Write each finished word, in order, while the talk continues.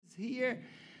here,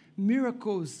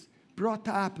 miracles brought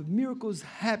up, miracles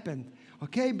happened.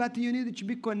 Okay, but you need to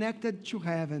be connected to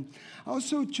heaven.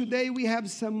 Also, today we have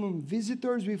some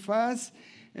visitors with us,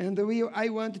 and I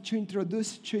want to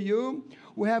introduce to you.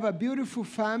 We have a beautiful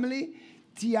family,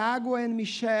 Tiago and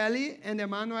Michele and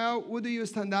Emmanuel. Would you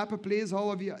stand up, please,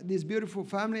 all of you, this beautiful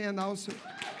family, and also,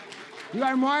 you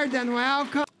are more than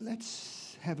welcome.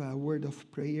 Let's have a word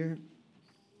of prayer.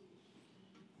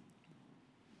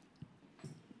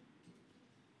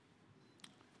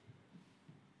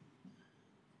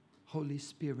 Holy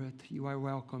Spirit, you are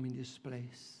welcome in this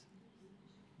place.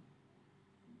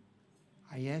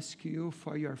 I ask you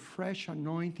for your fresh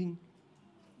anointing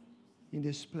in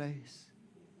this place.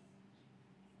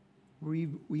 We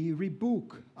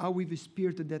rebuke all evil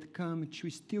spirit that come to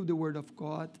steal the word of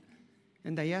God.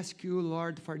 And I ask you,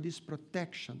 Lord, for this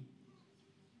protection.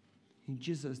 In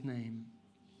Jesus' name.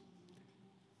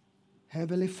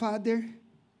 Heavenly Father,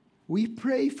 we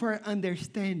pray for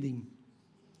understanding.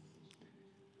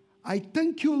 I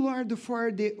thank you, Lord,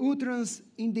 for the utterance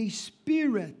in the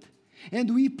Spirit.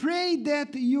 And we pray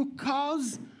that you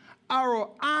cause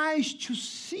our eyes to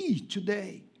see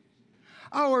today,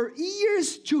 our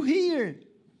ears to hear,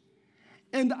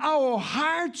 and our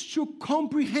hearts to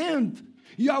comprehend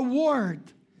your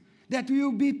word that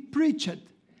will be preached.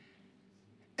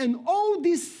 And all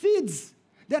these seeds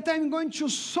that I'm going to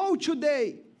sow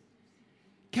today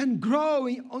can grow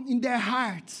in their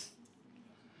hearts.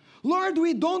 Lord,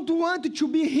 we don't want to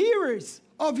be hearers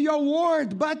of your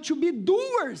word, but to be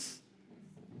doers.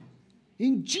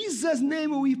 In Jesus'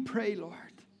 name we pray, Lord.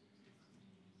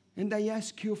 And I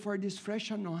ask you for this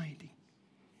fresh anointing.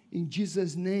 In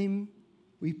Jesus' name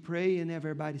we pray, and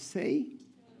everybody say,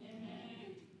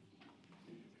 amen.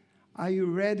 Are you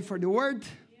ready for the word?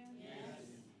 Yes.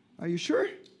 Are you sure?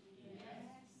 Yes.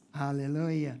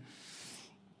 Hallelujah.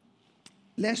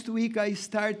 Last week I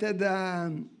started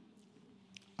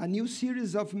a new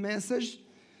series of messages,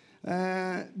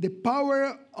 The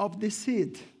Power of the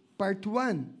Seed, Part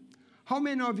 1. How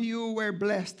many of you were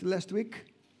blessed last week?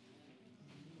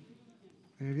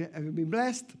 Have you been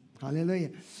blessed?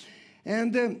 Hallelujah.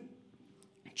 And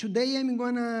today I'm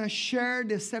going to share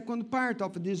the second part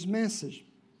of this message.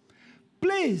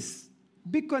 Please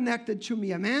be connected to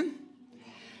me, amen?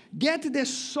 Get the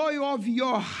soil of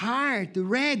your heart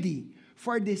ready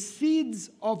for the seeds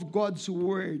of God's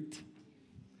word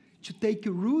to take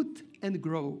root and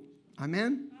grow.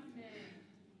 Amen? Amen?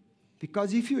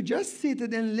 Because if you just sit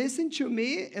and listen to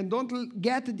me and don't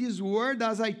get this word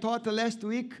as I taught last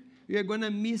week, you're going to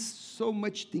miss so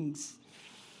much things.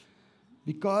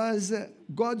 Because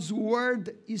God's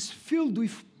word is filled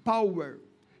with power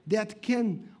that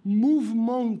can move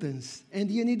mountains, and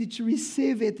you need to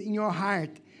receive it in your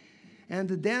heart. And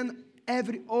then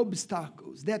every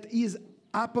obstacle that is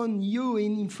upon you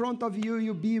and in front of you,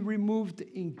 you'll be removed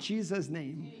in Jesus'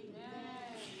 name.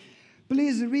 Amen.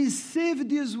 Please receive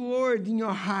this word in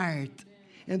your heart.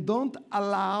 Amen. And don't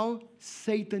allow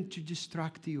Satan to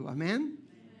distract you. Amen? Amen.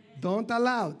 Don't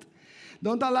allow it.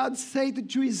 Don't allow Satan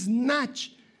to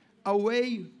snatch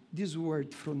away this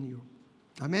word from you.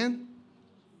 Amen?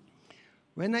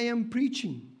 When I am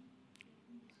preaching,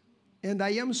 and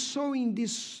I am sowing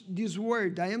this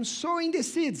word, I am sowing the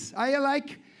seeds. I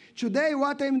like... Today,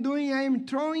 what I'm doing, I am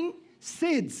throwing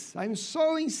seeds. I'm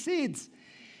sowing seeds.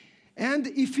 And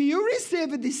if you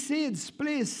receive the seeds,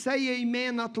 please say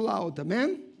amen out loud. Amen?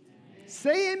 Amen?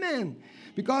 Say amen.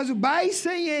 Because by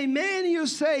saying amen, you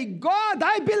say, God,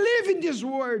 I believe in this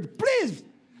word. Please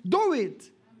do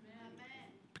it. Amen.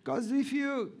 Because if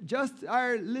you just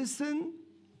are listening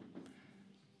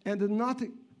and not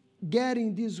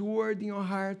getting this word in your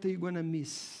heart, you're going to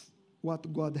miss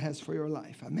what God has for your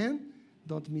life. Amen?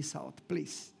 Don't miss out,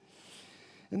 please.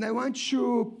 And I want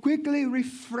to quickly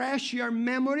refresh your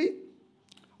memory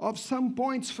of some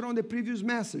points from the previous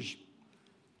message.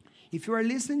 If you are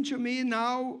listening to me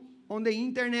now on the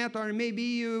internet, or maybe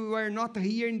you are not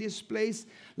here in this place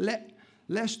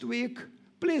last week,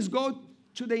 please go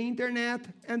to the internet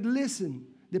and listen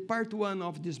the part 1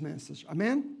 of this message.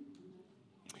 Amen?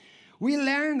 We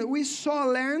learned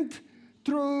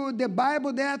through the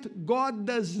Bible that God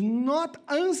does not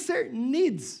answer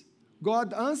needs.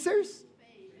 God answers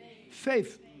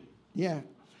faith. Yeah.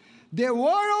 The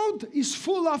world is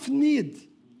full of need.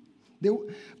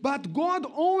 But God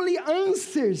only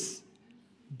answers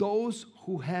those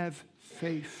who have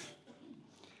faith.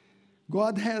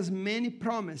 God has many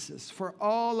promises for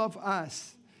all of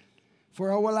us.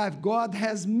 For our life, God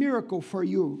has miracle for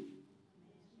you.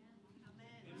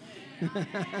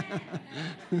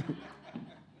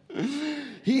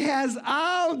 He has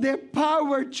all the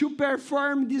power to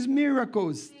perform these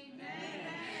miracles.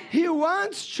 He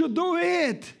wants to do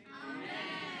it.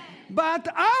 But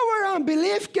our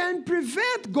unbelief can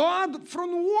prevent God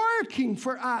from working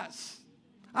for us.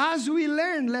 As we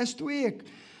learned last week.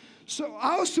 So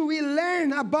also we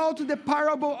learn about the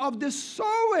parable of the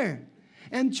sower.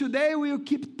 And today we will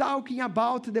keep talking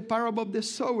about the parable of the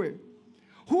sower.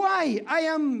 Why I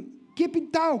am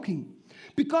keeping talking?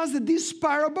 Because this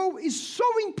parable is so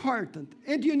important.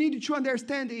 And you need to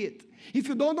understand it. If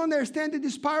you don't understand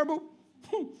this parable,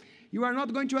 you are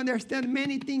not going to understand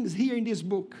many things here in this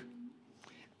book.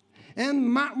 And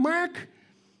Mark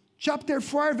chapter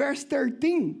 4 verse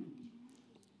 13.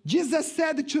 Jesus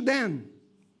said to them,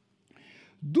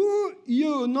 do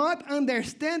you not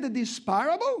understand this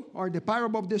parable, or the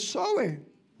parable of the sower?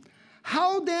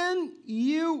 How then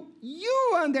you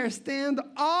understand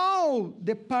all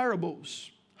the parables?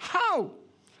 How?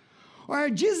 Or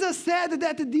Jesus said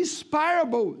that this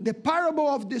parable, the parable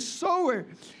of the sower,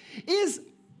 is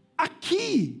a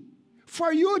key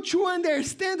for you to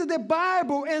understand the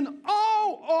Bible and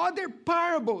all other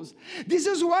parables. This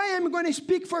is why I'm going to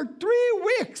speak for 3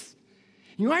 weeks,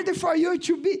 in order for you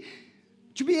to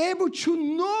be able to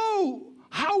know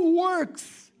how it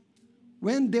works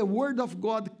when the Word of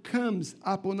God comes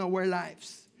upon our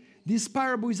lives. This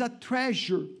parable is a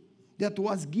treasure that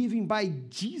was given by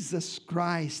Jesus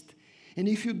Christ. And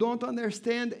if you don't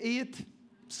understand it,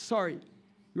 sorry,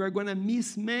 you are going to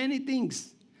miss many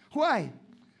things. Why?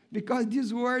 Because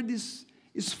this word is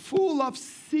full of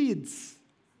seeds.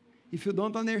 If you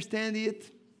don't understand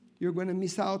it, you're going to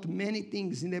miss out many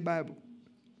things in the Bible.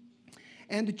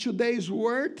 And today's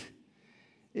word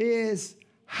is,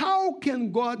 how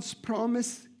can God's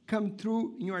promise come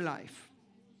true in your life?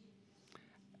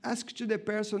 Ask to the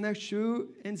person next to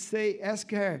you and ask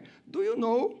her, do you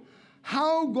know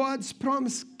how God's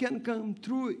promise can come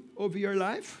true over your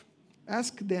life?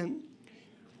 Ask them.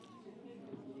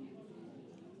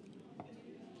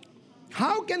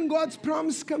 How can God's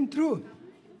promise come true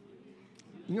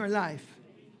in your life?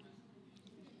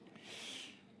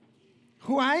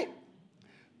 Why?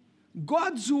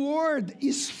 God's word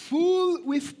is full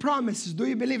with promises. Do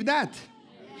you believe that?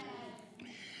 Yes.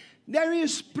 There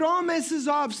is promises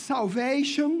of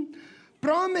salvation,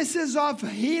 promises of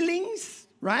healings,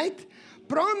 right?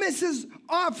 Promises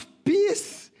of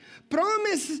peace,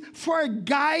 promises for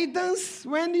guidance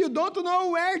when you don't know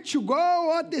where to go,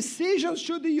 what decisions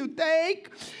should you take.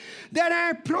 There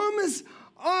are promises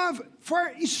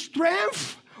for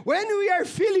strength when we are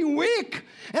feeling weak,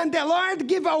 and the Lord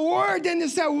give a word, and you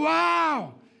say,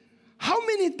 wow, how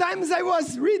many times I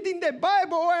was reading the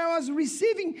Bible, or I was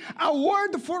receiving a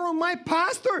word from my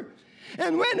pastor,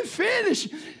 and when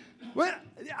finished,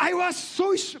 I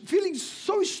was feeling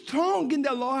so strong in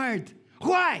the Lord.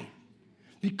 Why?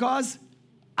 Because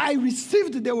I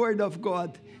received the word of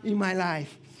God in my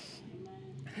life.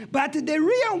 But the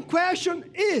real question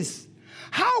is,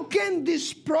 how can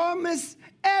this promise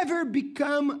ever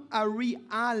become a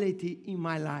reality in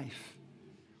my life?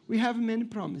 We have many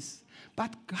promises,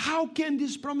 but how can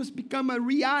this promise become a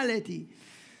reality?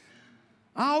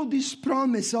 All these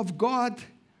promises of God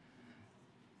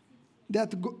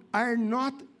that are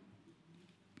not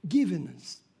given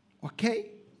us,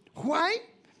 okay? Why?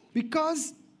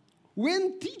 Because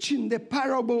when teaching the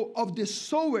parable of the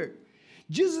sower,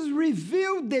 Jesus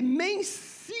revealed the main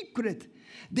secret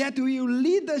that will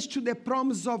lead us to the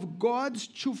promise of God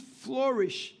to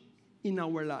flourish in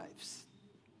our lives.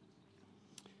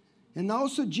 And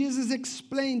also Jesus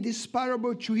explained this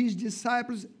parable to his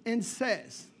disciples and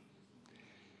says,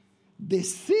 the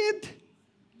seed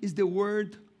is the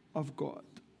word of God.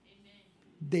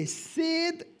 Amen. The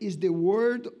seed is the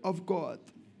word of God.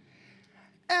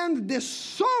 And the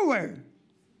sower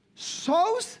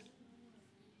sows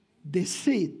the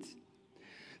seed.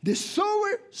 The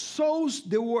sower sows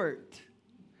the word.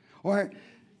 Or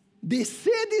the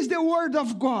seed is the word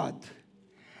of God.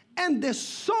 And the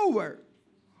sower,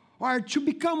 or to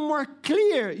become more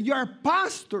clear, your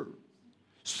pastor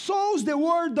sows the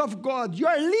word of God.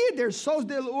 Your leader sows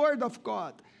the word of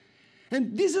God.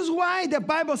 And this is why the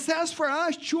Bible says for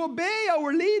us to obey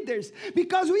our leaders,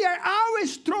 because we are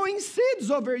always throwing seeds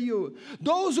over you,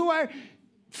 those who are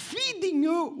feeding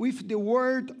you with the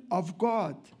word of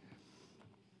God.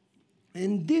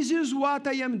 And this is what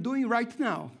I am doing right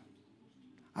now.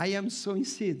 I am sowing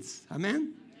seeds.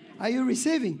 Amen? Are you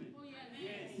receiving?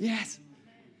 Yes.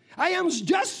 I am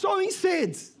just sowing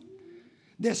seeds.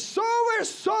 The sower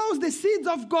sows the seeds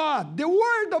of God, the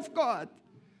word of God.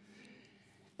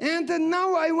 And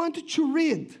now I want to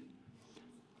read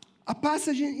a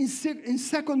passage in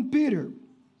 2 Peter,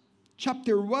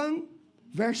 chapter 1,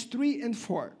 verse 3 and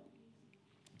 4.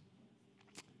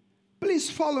 please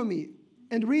follow me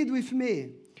and read with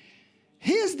me.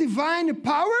 His divine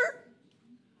power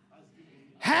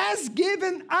has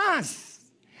given us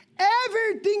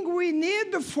everything we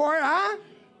need for a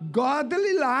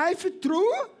godly life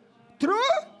through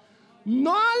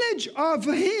knowledge of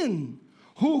Him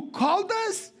who called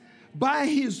us by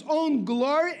His own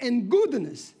glory and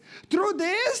goodness. Through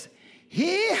this,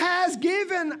 He has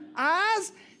given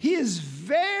us His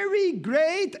very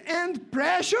great and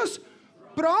precious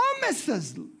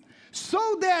promises,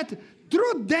 so that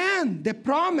through them, the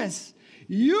promise,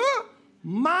 you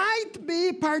might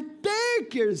be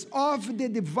partakers of the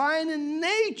divine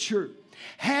nature,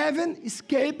 having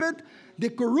escaped the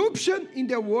corruption in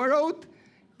the world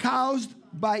caused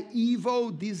by evil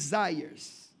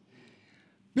desires.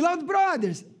 Beloved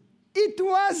brothers, it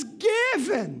was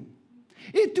given.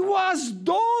 It was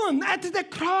done at the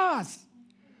cross.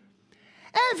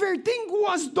 Everything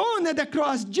was done at the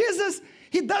cross. Jesus,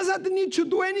 He doesn't need to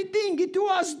do anything. It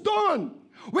was done.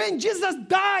 When Jesus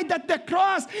died at the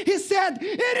cross, He said,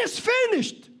 it is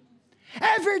finished.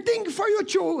 Everything for you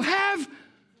to have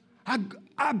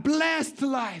a blessed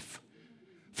life.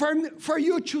 For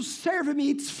you to serve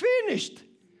me, it's finished.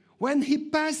 When He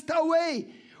passed away,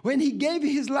 when He gave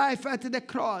His life at the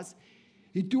cross,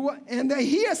 and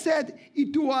He said,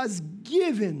 it was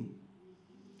given.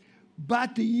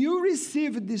 But you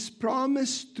received this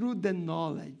promise through the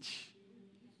knowledge.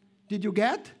 Did you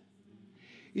get?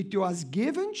 It was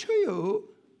given to you,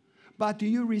 but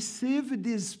you received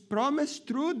this promise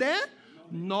through the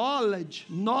knowledge.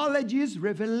 Knowledge is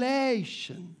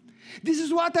revelation. This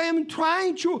is what I am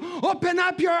trying to open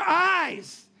up your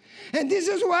eyes. And this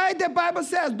is why the Bible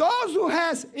says, those who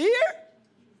has ear,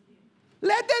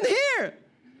 let them hear.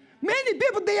 Many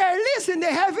people, they are listening,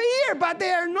 they have ear, but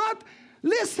they are not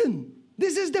listening.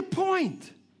 This is the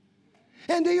point.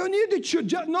 And you need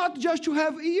to not just to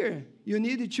have ear, you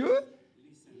need to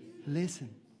listen.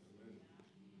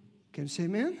 Can you say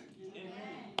amen? Amen.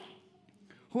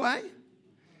 Why?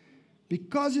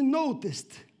 Because you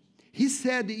noticed, He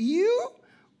said, you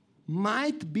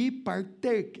might be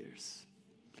partakers.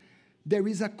 There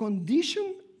is a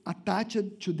condition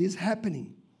attached to this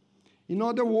happening. In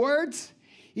other words,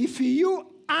 if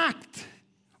you act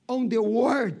on the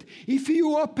word, if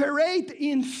you operate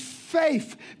in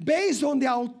faith based on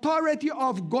the authority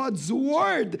of God's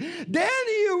word, then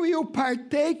you will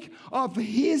partake of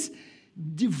His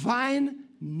divine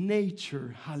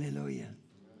nature. Hallelujah.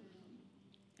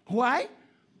 Why?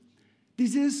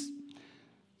 This is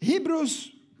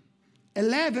Hebrews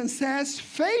 11 says,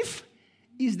 faith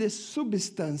is the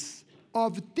substance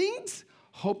of things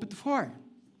hoped for,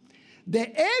 the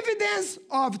evidence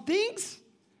of things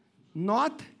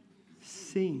not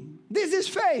seen. This is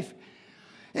faith.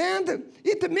 And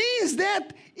it means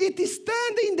that it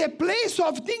stands in the place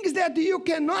of things that you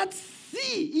cannot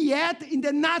see yet in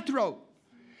the natural.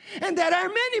 And there are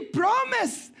many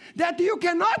promises that you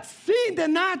cannot see in the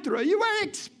natural. You are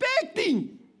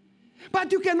expecting,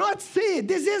 but you cannot see.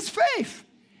 This is faith.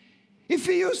 If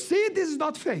you see, this is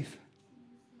not faith.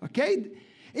 Okay?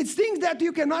 It's things that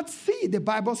you cannot see, the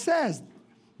Bible says.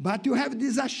 But you have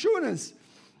this assurance.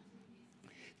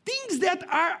 Things that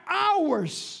are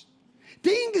ours.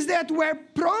 Things that were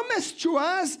promised to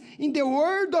us in the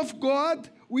Word of God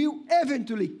will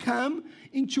eventually come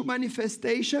into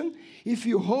manifestation if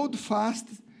you hold fast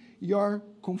your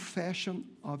confession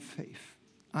of faith.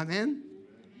 Amen?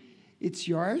 It's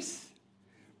yours,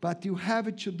 but you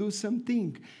have to do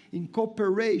something in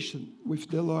cooperation with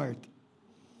the Lord.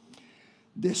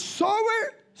 The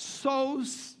sower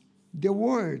sows the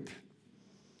word.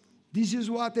 This is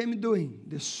what I'm doing.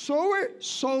 The sower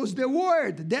sows the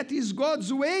word. That is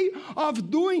God's way of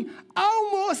doing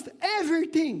almost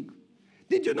everything.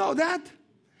 Did you know that?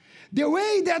 The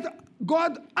way that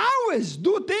God always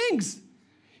do things,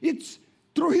 it's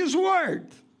through His word.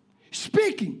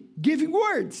 Speaking, giving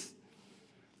words.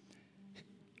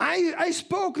 I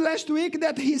spoke last week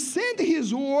that He sent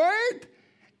His word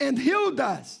and healed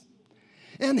us.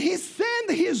 And He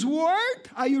sent His word.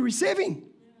 Are you receiving?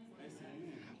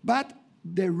 But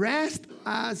the rest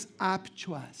is up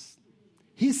to us.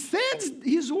 He sends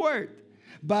His word,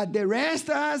 but the rest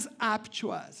is up to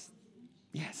us.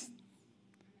 Yes.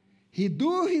 He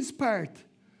do His part,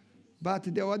 but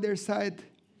the other side,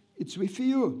 it's with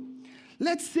you.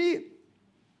 Let's see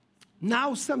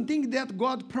now something that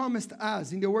God promised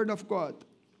us in the Word of God.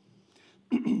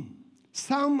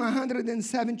 Psalm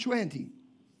 107:20.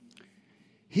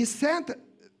 He sent,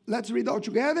 let's read all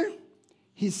together.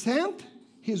 He sent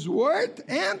His word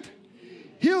and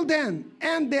healed them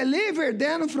and delivered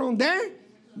them from their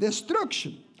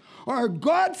destruction. Or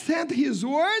God sent His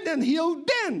word and healed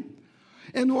them.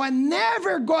 And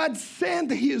whenever God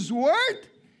sends his word,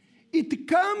 it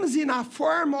comes in a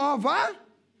form of a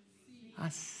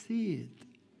seed.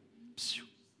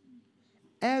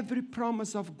 Every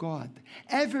promise of God,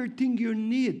 everything you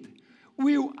need,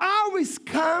 will always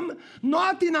come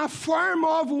not in a form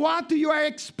of what you are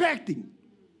expecting.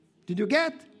 Did you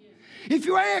get? If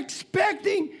you are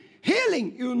expecting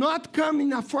healing, it will not come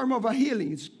in a form of a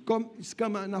healing. It's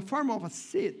come in a form of a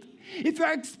seed. If you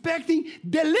are expecting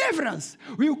deliverance,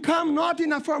 it will come not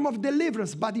in a form of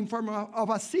deliverance, but in form of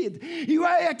a seed. You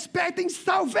are expecting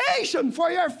salvation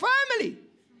for your family.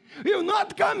 It will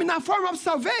not come in a form of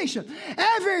salvation.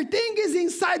 Everything is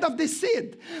inside of the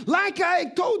seed. Like I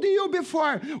told you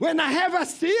before, when I have a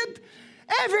seed,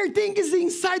 everything is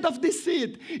inside of the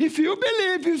seed. If you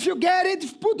believe, if you get it,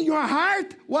 if you put in your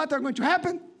heart, what are going to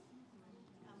happen? Amen.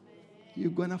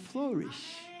 You're going to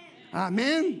flourish.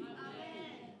 Amen. Amen.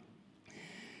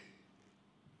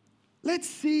 Let's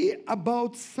see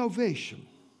about salvation.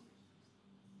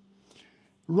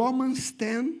 Romans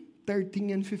 10,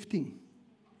 13 and 15.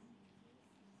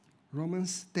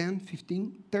 Romans 10,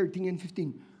 15, 13 and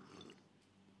 15.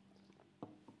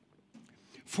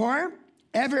 For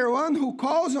everyone who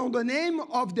calls on the name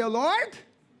of the Lord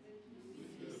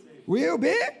will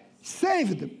be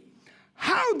saved.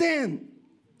 How then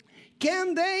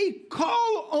can they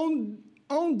call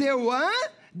on the one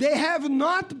they have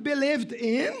not believed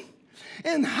in?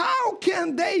 And how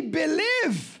can they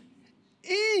believe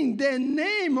in the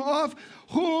name of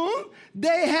whom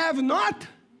they have not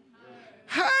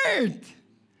heard?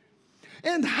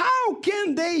 And how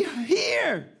can they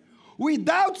hear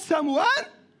without someone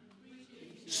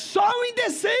sowing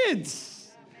the seeds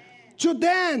to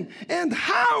them? And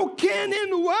how can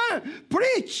anyone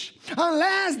preach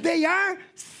unless they are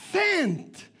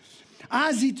sent?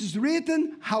 As it is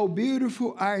written, how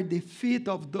beautiful are the feet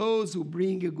of those who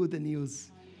bring you good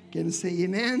news. Can you say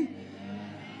amen?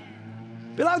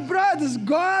 Beloved brothers,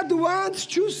 God wants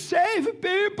to save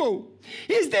people.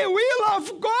 It's the will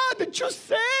of God to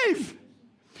save.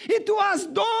 It was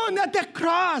done at the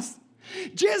cross.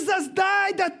 Jesus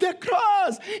died at the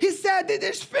cross. He said, it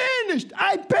is finished.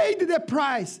 I paid the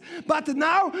price. But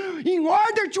now, in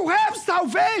order to have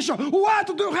salvation, what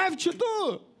do you have to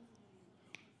do?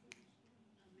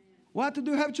 What do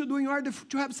you have to do in order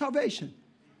to have salvation?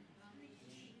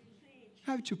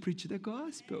 You have to preach the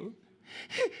gospel.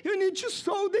 You need to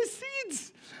sow the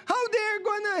seeds. How they are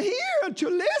going to hear, to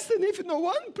listen if no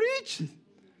one preaches?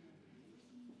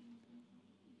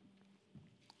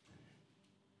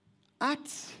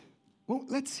 Acts, well,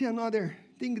 let's see another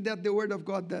thing that the Word of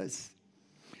God does.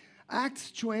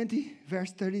 Acts 20,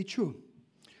 verse 32.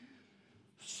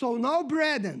 So now,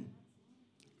 brethren,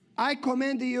 I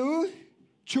commend you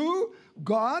to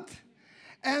God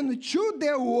and to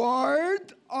the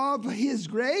word of his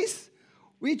grace,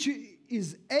 which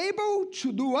is able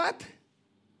to do what?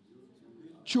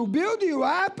 To build you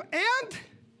up and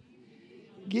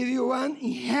give you an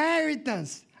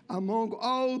inheritance among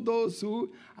all those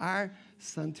who are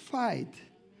sanctified.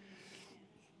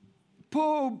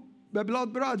 Paul, my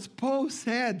beloved brothers, Paul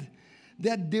said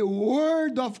that the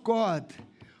word of God,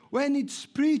 when it's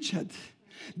preached,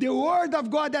 the word of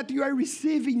God that you are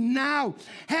receiving now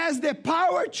has the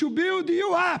power to build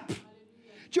you up.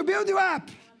 To build you up.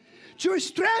 To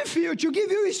strengthen you, to give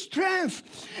you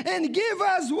strength. And give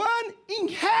us one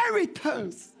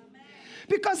inheritance.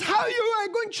 Because how you are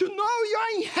going to know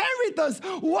your inheritance,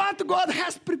 what God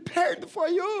has prepared for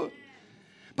you.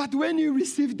 But when you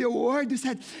receive the word, you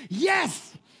said,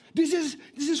 yes, this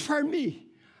is for me.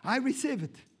 I receive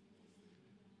it.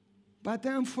 But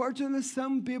unfortunately,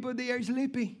 some people, they are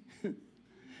sleeping.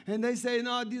 And they say,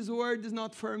 no, this word is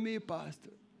not for me,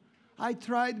 Pastor. I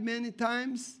tried many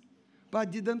times, but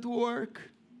didn't work.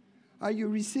 Are you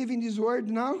receiving this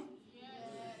word now? Yes.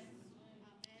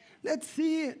 Let's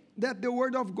see that the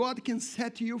word of God can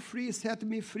set you free, set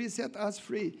me free, set us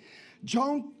free.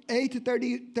 John 8,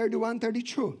 30, 31,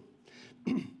 32.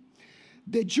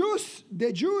 The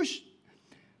Jews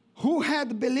who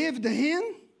had believed him,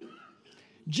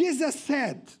 Jesus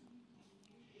said,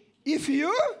 if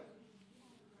you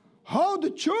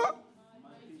hold to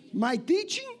my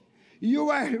teaching,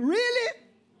 you are really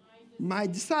my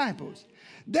disciples.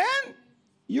 Then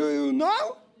you will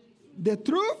know the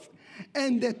truth,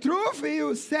 and the truth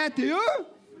will set you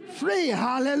free.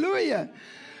 Hallelujah.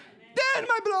 Then,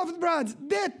 my beloved brothers,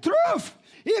 the truth,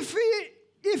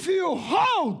 if you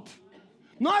hold,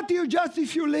 not you just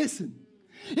if you listen.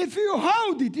 If you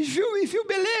hold it, if you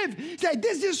believe, say,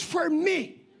 this is for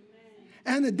me.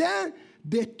 Amen. And then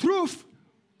the truth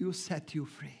will set you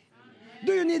free. Amen.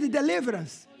 Do you need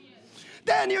deliverance? Oh, yes.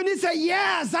 Then you need to say,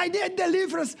 yes, I need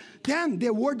deliverance. Then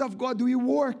the word of God will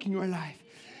work in your life.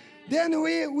 Then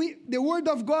the word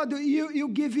of God will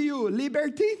give you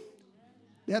liberty,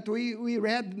 that we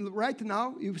read right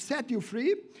now. It will set you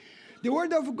free. The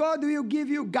word of God will give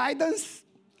you guidance.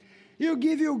 It will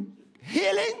give you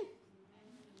healing,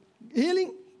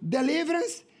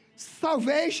 deliverance,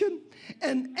 salvation,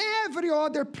 and every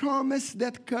other promise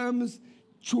that comes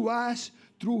to us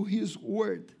through his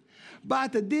word.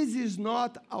 But this is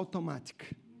not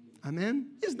automatic. Amen?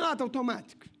 It's not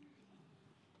automatic.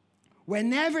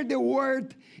 Whenever the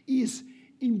word is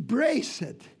embraced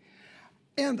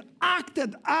and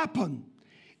acted upon,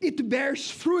 it bears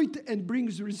fruit and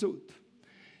brings result.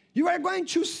 You are going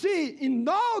to see in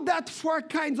all that 4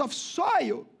 kinds of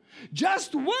soil,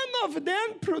 just one of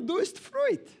them produced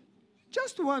fruit.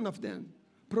 Just one of them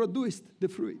produced the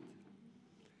fruit.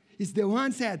 It's the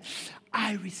one said,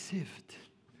 I received.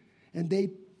 And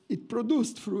it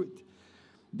produced fruit.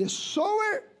 The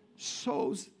sower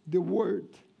sows the word.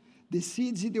 The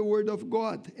seeds in the word of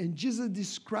God. And Jesus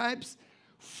describes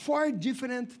 4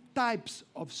 different types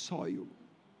of soil.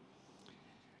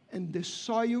 And the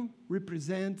soil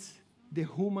represents the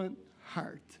human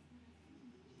heart.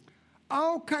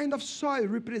 All kind of soil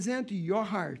represent your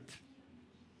heart.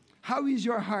 How is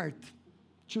your heart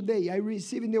today? Are you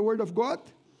receiving the word of God?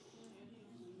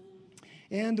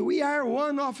 And we are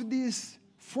one of these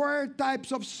 4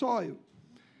 types of soil.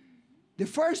 The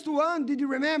first one, did you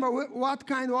remember what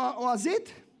kind was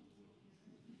it?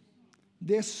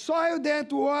 The soil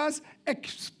that was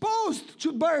exposed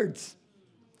to birds.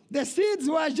 The seeds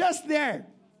were just there,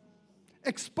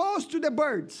 exposed to the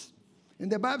birds. And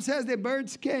the Bible says the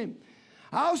birds came.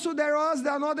 Also there was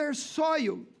another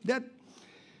soil, that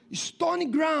stony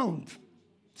ground.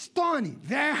 Stony,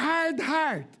 very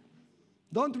hard.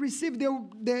 Don't receive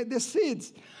the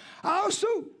seeds. Also,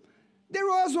 there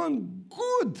was one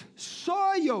good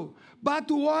soil, but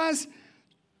was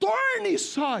thorny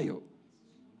soil.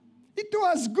 It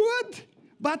was good,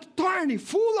 but thorny,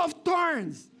 full of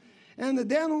thorns. And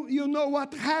then you know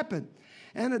what happened.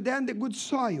 And then the good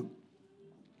soil.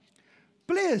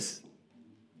 Please,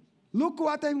 look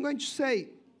what I'm going to say.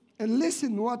 And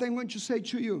listen what I'm going to say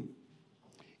to you.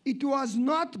 It was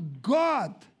not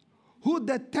God who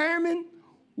determined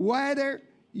whether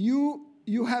you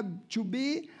have to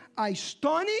be a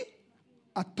stony,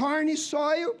 a thorny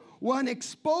soil, one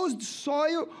exposed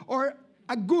soil, or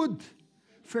a good,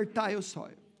 fertile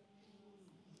soil.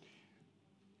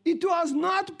 It was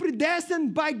not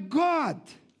predestined by God.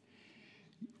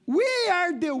 We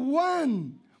are the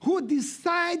one who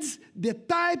decides the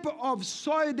type of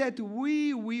soil that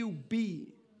we will be.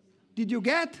 Did you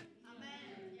get? Amen.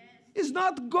 Yes. It's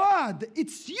not God.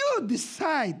 It's you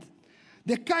decide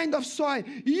the kind of soil.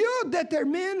 You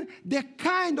determine the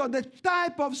kind or the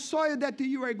type of soil that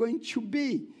you are going to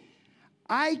be.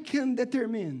 I can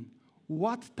determine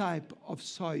what type of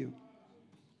soil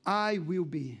I will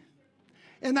be.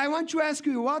 And I want to ask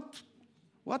you,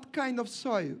 what kind of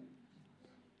soil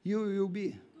you will be?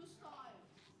 Good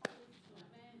soil.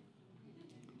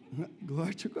 Amen.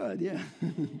 Glory to God, yeah.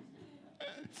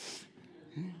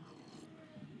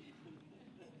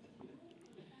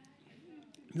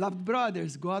 Loved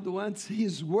brothers, God wants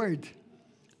his word.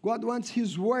 God wants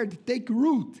his word to take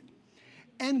root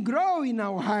and grow in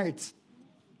our hearts.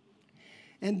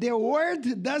 And the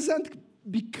word doesn't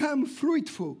become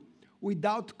fruitful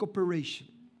without cooperation.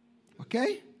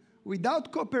 Okay?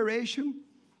 Without cooperation,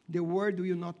 the word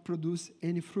will not produce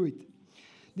any fruit.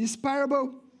 This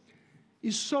parable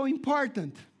is so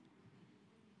important.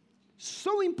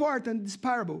 So important, this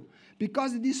parable.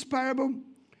 Because this parable,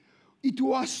 it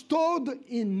was told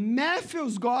in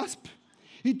Matthew's gospel.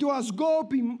 It was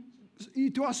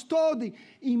told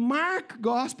in Mark's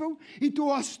gospel. It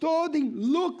was told in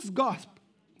Luke's gospel.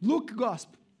 Luke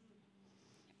gospel.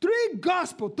 3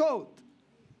 gospel told.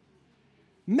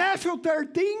 Matthew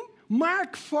 13,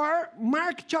 Mark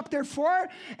chapter 4,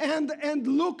 and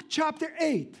Luke chapter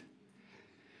 8.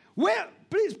 Well,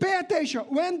 please pay attention.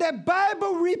 When the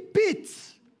Bible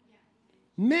repeats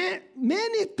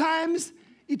many times,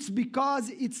 it's because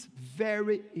it's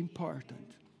very important.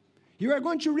 You are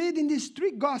going to read in these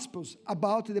 3 gospels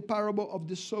about the parable of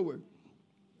the sower.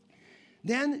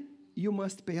 Then you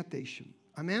must pay attention.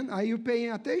 Amen? Are you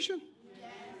paying attention?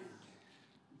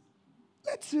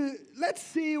 Let's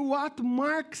see what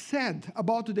Mark said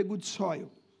about the good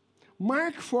soil.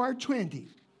 Mark 4:20.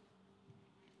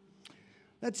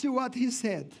 Let's see what he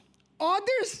said.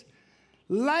 Others,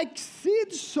 like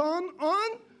seed sown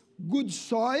on good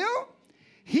soil,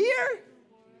 hear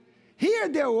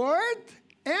the word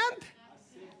and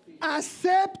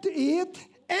accept it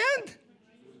and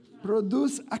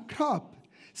produce a crop.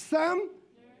 Some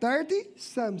 30,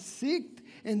 some 60,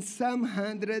 and some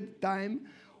 100 times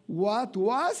what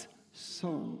was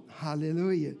sown.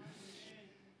 Hallelujah.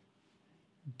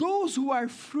 Those who are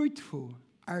fruitful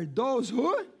are those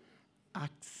who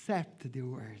accept the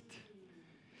word.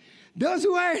 Those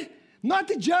who are not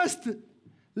just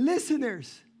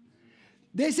listeners.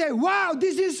 They say, wow,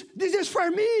 this is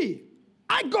for me.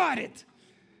 I got it.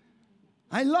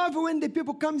 I love when the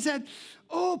people come and say,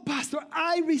 oh, Pastor,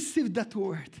 I received that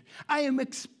word. I am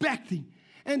expecting.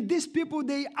 And these people,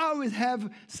 they always have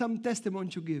some testimony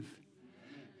to give.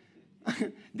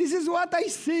 This is what I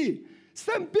see.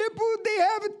 Some people, they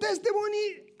have a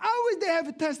testimony. Always they have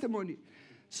a testimony.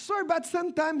 Sorry, but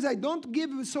sometimes I don't give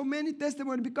so many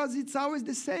testimony because it's always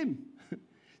the same.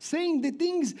 Saying the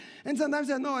things, and sometimes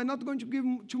I know I'm not going to give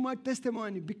too much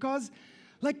testimony because,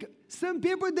 like, some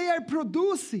people, they are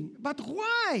producing. But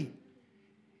why?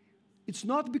 It's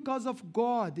not because of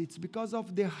God. It's because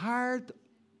of the heart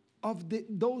of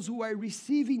those who are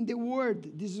receiving the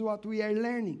word. This is what we are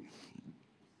learning.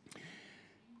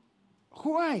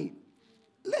 Why?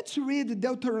 Let's read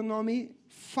Deuteronomy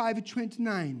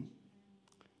 5:29.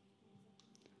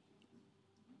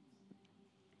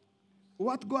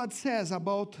 What God says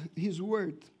about his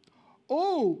word.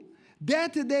 Oh,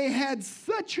 that they had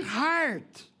such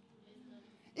heart.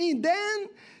 And then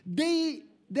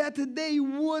that they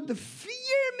would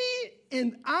fear me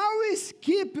and always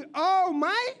keep all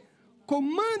my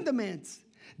commandments,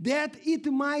 that it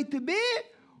might be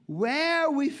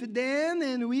well with them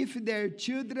and with their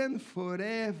children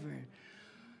forever.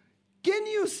 Can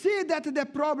you see that the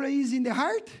problem is in the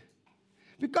heart?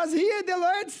 Because here the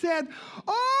Lord said,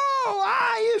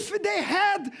 if they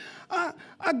had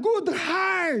a good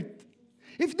heart,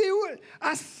 if they would,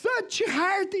 such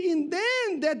heart in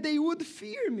them that they would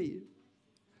fear me.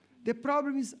 The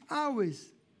problem is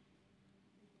always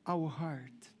our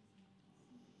heart.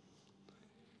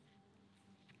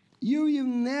 You will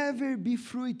never be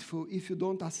fruitful if you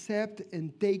don't accept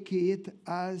and take it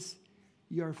as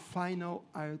your final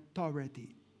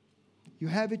authority. You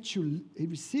have to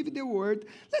receive the word.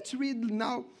 Let's read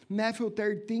now Matthew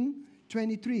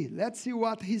 13:23. Let's see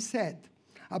what he said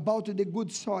about the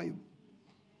good soil.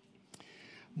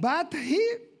 But he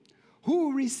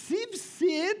who receives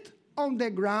seed on the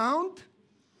ground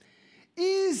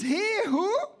is he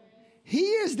who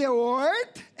hears the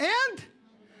word and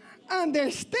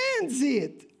understands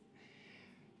it,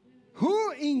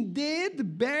 who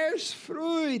indeed bears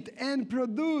fruit and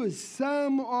produce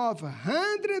some of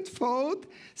 100-fold,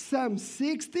 some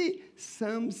 60,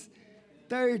 some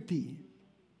 30.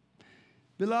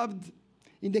 Beloved,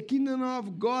 in the kingdom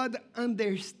of God,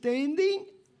 understanding,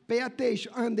 pay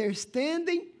attention,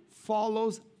 understanding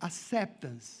follows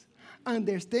acceptance.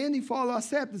 Understanding follows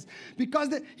acceptance.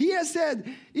 Because he has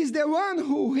said, is the one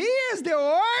who hears the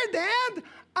word and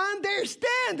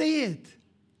understands it.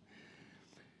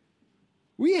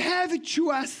 We have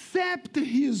to accept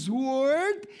his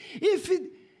word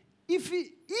even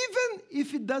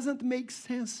if it doesn't make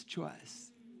sense to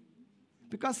us.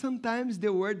 Because sometimes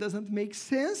the word doesn't make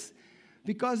sense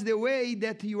because the way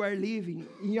that you are living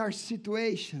in your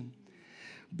situation.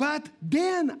 But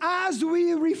then as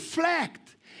we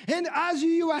reflect and as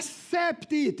you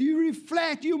accept it, you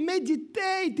reflect, you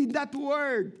meditate in that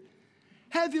word.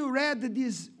 Have you read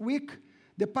this week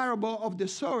the parable of the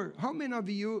sower? How many of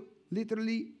you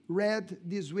literally read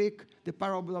this week the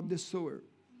parable of the sower?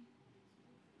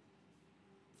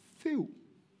 Few.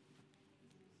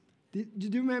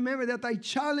 Did you remember that I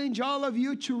challenge all of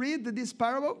you to read this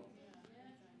parable?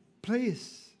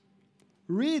 Please,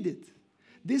 read it.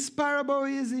 This parable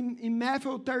is in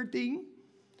Matthew 13.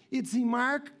 It's in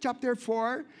Mark chapter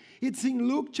 4. It's in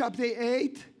Luke chapter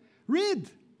 8. Read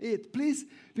it, please.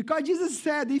 Because Jesus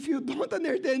said, if you don't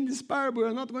understand this parable,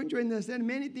 you're not going to understand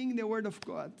many things in the Word of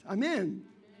God. Amen?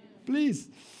 Please.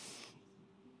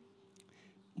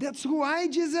 That's why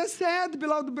Jesus said,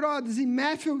 beloved brothers, in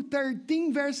Matthew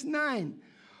 13, verse 9,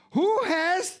 who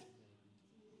has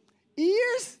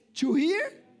ears to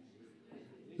hear?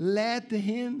 Let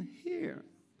him hear.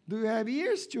 Do you have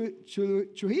ears to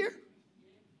hear?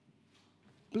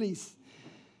 Please.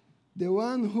 The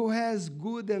one who has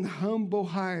good and humble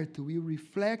heart will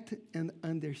reflect and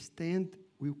understand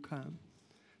will come.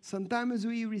 Sometimes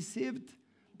we received,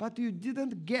 but you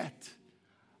didn't get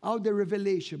all the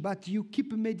revelation, but you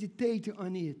keep meditating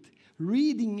on it,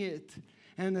 reading it,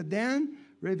 and then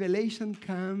revelation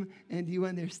come and you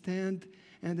understand,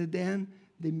 and then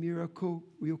the miracle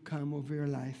will come over your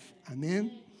life.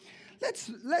 Amen?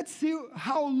 Let's see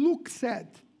how Luke said.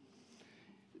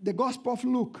 The Gospel of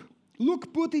Luke.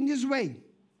 Luke put in this way.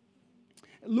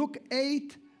 Luke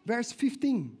 8, verse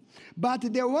 15.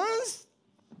 But the ones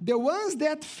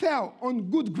that fell on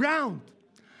good ground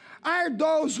are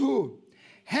those who,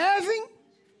 having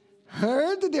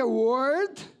heard the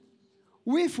word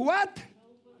with what?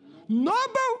 Noble?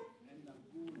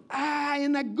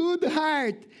 And a good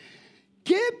heart.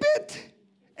 Keep it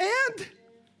and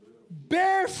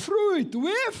bear fruit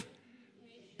with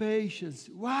patience.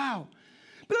 Wow.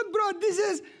 But bro, this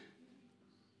is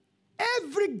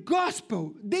every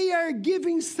gospel. They are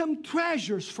giving some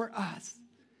treasures for us.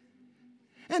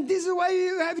 And this is why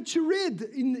you have to read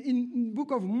in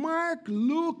book of Mark,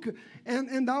 Luke,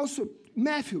 and also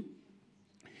Matthew.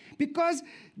 Because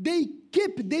they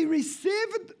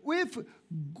received with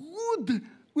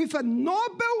a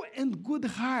noble and good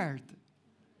heart.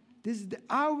 This is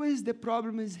always the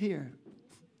problem is here.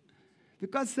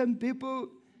 Because some people,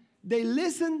 they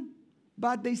listen,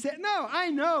 but they say, no,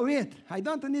 I know it. I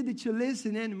don't need to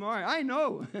listen anymore. I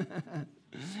know.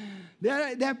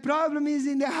 Their problem is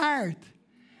in the heart.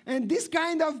 And this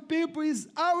kind of people is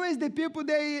always the people,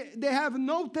 they have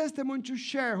no testimony to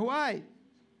share. Why?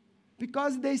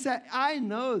 Because they say, I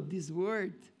know this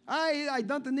word. I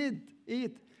don't need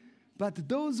it. But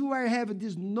those who have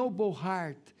this noble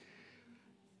heart,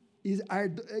 a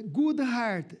good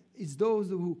heart, is those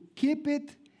who keep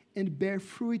it and bear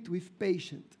fruit with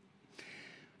patience.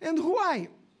 And why?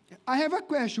 I have a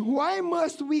question. Why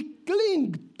must we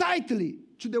cling tightly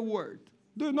to the word?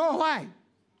 Do you know why?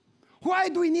 Why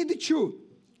do we need to?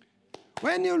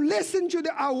 When you listen to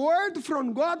a word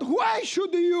from God, why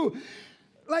should you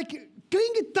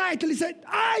cling tightly? Say,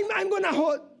 I'm gonna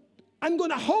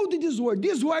hold this word.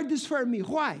 This word is for me.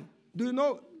 Why? Do you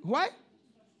know why?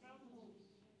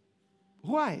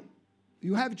 Why?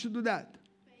 You have to do that.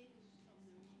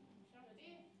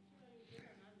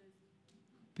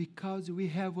 Because we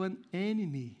have one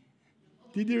enemy.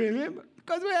 Did you remember?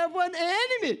 Because we have one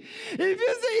enemy.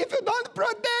 If you don't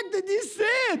protect this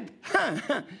seed,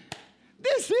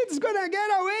 this seed is going to get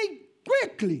away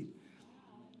quickly.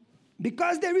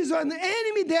 Because there is an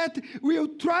enemy that will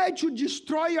try to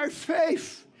destroy your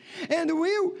faith. And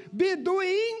you'll be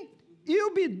doing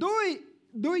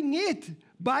it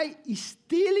by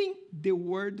stealing the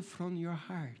word from your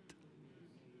heart.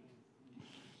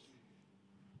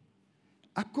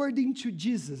 According to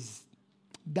Jesus,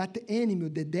 that enemy,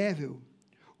 the devil,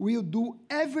 will do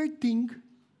everything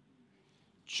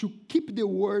to keep the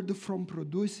word from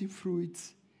producing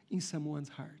fruits in someone's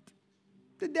heart.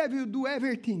 The devil will do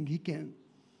everything he can.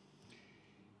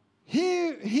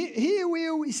 He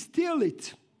will steal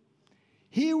it.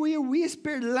 He will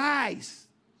whisper lies.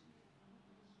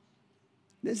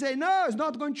 They say, no, it's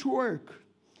not going to work.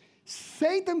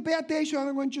 Satan, pay attention what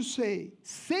I'm going to say.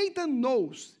 Satan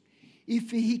knows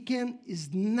if he can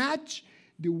snatch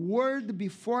the word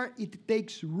before it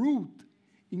takes root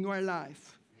in your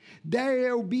life.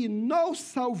 There will be no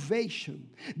salvation.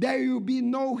 There will be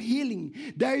no healing.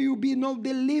 There will be no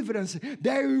deliverance.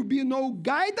 There will be no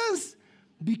guidance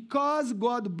because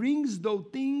God brings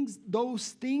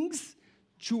those things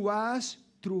to us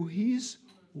through his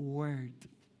word.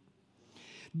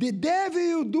 The devil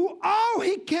will do all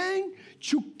he can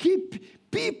to keep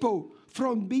people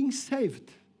from being saved.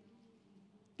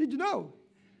 Did you know?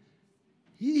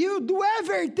 He'll do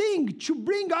everything to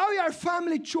bring all your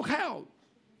family to hell.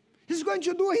 He's going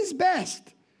to do his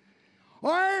best.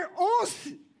 Or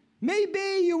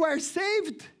maybe you are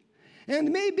saved,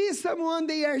 and maybe someone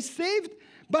they are saved,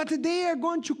 but they are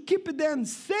going to keep them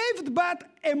saved, but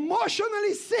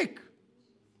emotionally sick.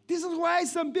 This is why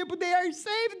some people, they are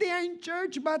saved, they are in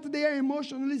church, but they are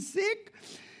emotionally sick,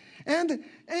 and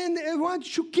they want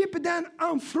to keep them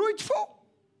unfruitful,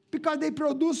 because they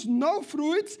produce no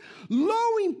fruits,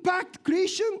 low-impact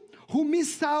Christian who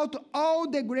miss out all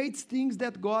the great things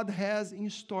that God has in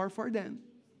store for them.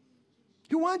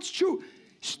 He wants to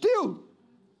steal.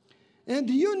 And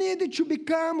you need to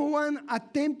become one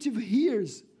attentive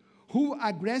hearers who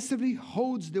aggressively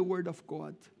holds the word of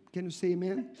God. Can you say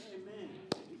amen? Amen.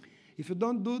 If you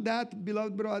don't do that,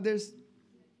 beloved brothers,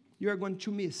 you are going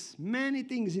to miss many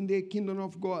things in the kingdom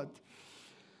of God.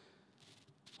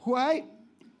 Why?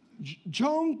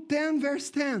 John 10, verse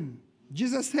 10,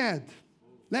 Jesus said,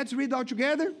 let's read all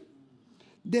together.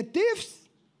 The thieves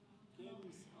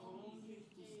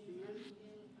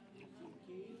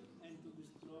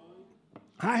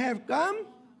I have come,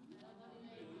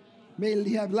 may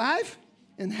have life,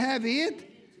 and have it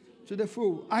to the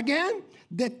full. Again,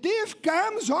 the thief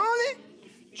comes only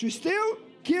to steal,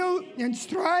 kill, and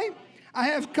destroy. I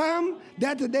have come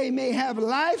that they may have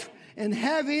life and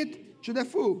have it to the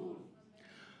full.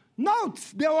 Note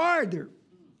the order.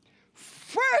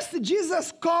 First,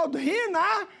 Jesus called him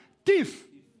a thief.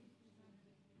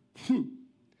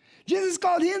 Jesus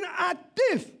called him a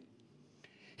thief.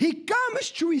 He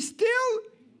comes to steal,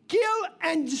 kill,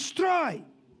 and destroy.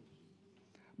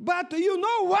 But you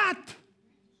know what?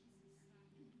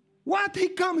 What he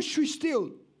comes to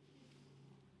steal?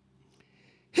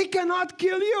 He cannot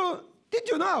kill you. Did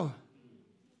you know?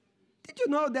 Did you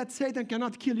know that Satan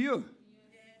cannot kill you?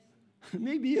 Yes.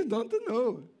 Maybe you don't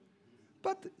know.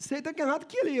 But Satan cannot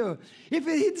kill you. If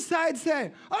he decides,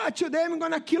 say, oh, today I'm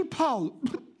going to kill Paul.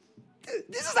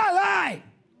 This is a lie.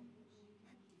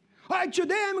 Oh,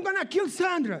 today I'm going to kill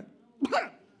Sandra.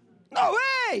 No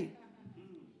way.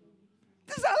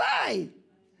 This is a lie.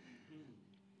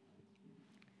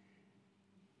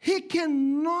 He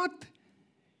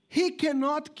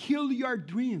cannot kill your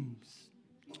dreams.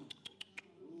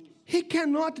 He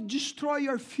cannot destroy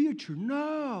your future.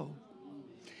 No.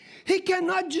 He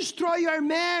cannot destroy your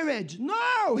marriage.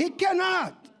 No, he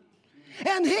cannot.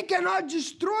 And he cannot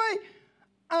destroy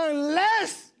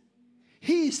unless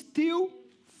he is still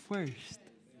first.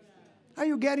 Are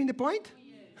you getting the point?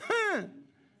 Huh.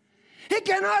 He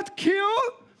cannot kill,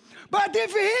 but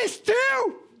if he is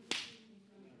still,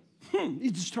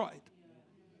 he's destroyed.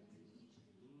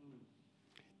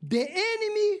 The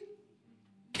enemy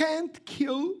can't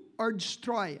kill or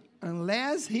destroy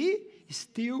unless he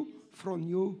steals from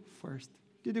you first.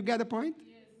 Did you get the point?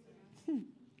 Yes.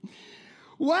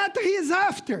 What he is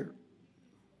after?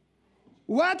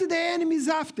 What the enemy is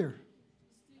after?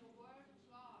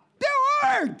 The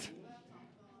word.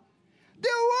 The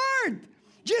word.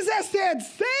 Jesus said,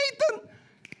 Satan,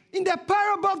 in the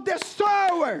parable of the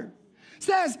sower,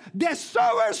 says, the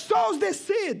sower sows the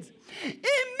seed.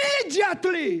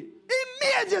 Immediately,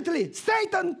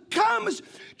 Satan comes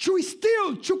to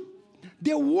steal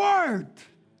the word.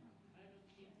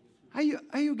 Are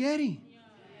you getting?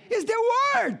 It's the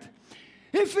word.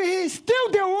 If he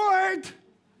steals the word,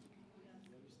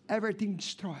 everything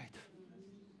destroyed.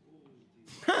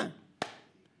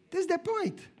 That's the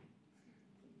point.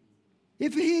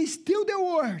 If he steals the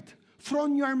word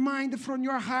from your mind, from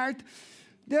your heart,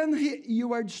 then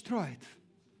you are destroyed.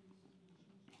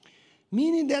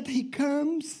 Meaning that he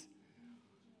comes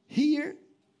here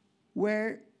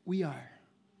where we are.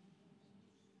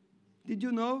 Did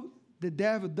you know the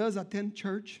devil does attend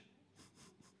church?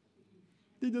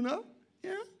 Did you know?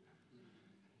 Yeah.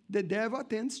 The devil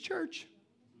attends church.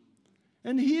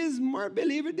 And he is more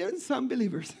believer than some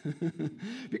believers.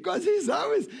 Because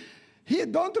he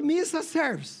don't miss a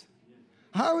service.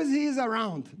 How is he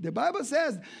around? The Bible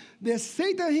says the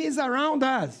Satan he is around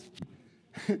us.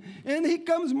 And he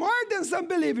comes more than some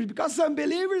believers, because some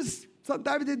believers,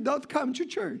 sometimes they don't come to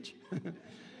church.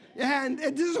 And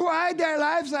this is why their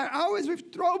lives are always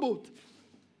with trouble.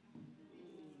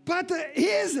 But he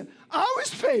is always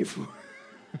faithful.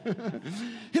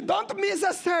 He don't miss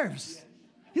a service.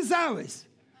 He's always.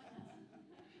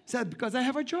 He said, because I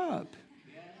have a job.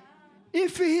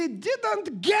 If he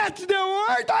didn't get the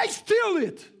word, I steal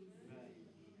it.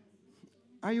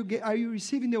 Are you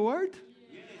receiving the word?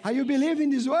 Are you believing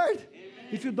this word?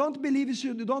 If you don't believe it,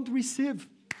 you don't receive.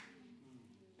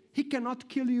 He cannot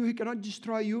kill you, he cannot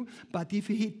destroy you, but if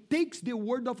he takes the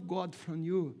word of God from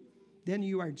you, then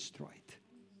you are destroyed.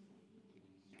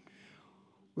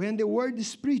 When the word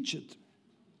is preached,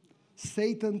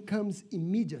 Satan comes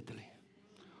immediately.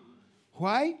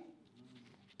 Why?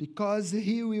 Because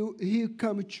he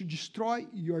come to destroy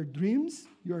your dreams,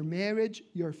 your marriage,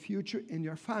 your future, and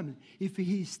your family. If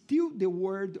he steals the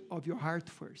word of your heart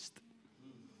first.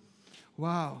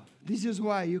 Wow, this is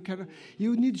why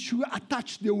you need to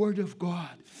attach the word of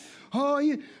God.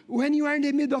 When you are in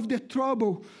the middle of the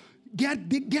trouble, get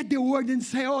the word and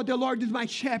say, oh, the Lord is my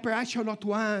shepherd, I shall not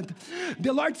want.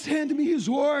 The Lord sent me his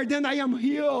word and I am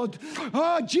healed.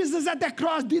 Oh, Jesus at the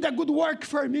cross did a good work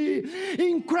for me.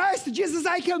 In Christ Jesus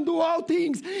I can do all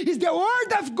things. It's the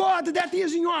word of God that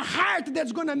is in your heart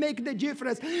that's going to make the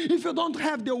difference. If you don't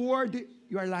have the word,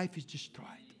 your life is destroyed.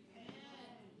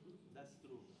 That's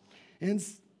true. And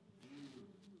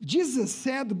Jesus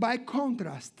said by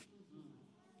contrast,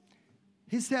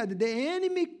 he said, the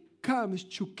enemy comes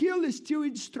to kill, steal,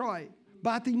 and destroy.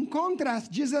 But in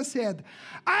contrast, Jesus said,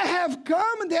 I have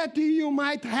come that you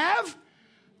might have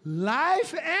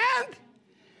life and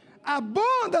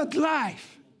abundant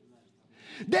life.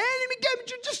 The enemy came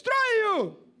to destroy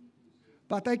you,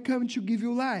 but I come to give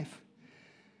you life.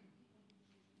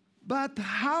 But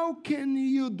how can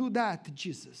you do that,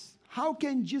 Jesus? How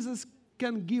can Jesus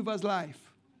give us life?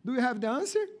 Do you have the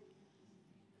answer?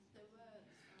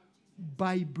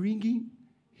 By bringing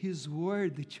his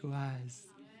word to us.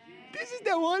 This is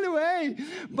the only way,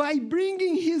 by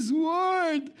bringing his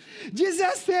word.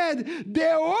 Jesus said,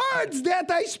 the words that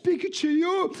I speak to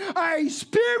you are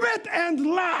spirit and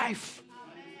life.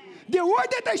 Amen. The word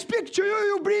that I speak to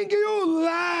you will bring you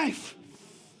life.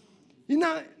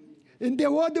 And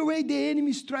the other way the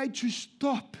enemies try to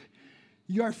stop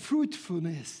your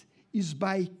fruitfulness is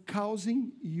by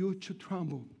causing you to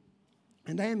tremble.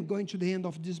 And I am going to the end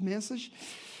of this message.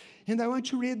 And I want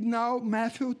to read now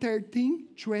Matthew 13,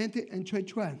 20, and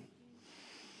 21.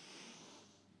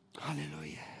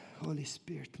 Hallelujah. Holy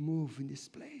Spirit, move in this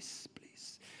place,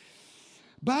 please.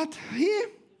 But he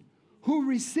who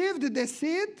received the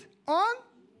seed on...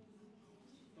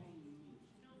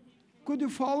 Could you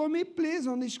follow me, please,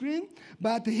 on the screen?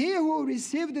 But he who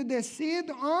received the seed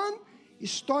on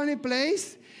stony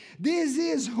place, this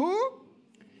is who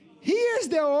hears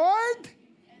the word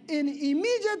and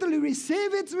immediately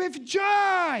receives it with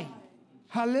joy.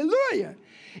 Hallelujah.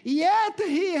 Yet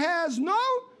he has no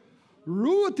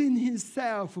root in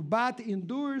himself, but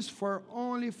endures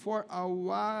only for a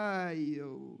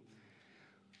while.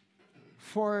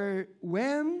 For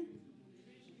when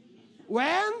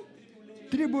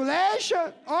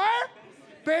tribulation or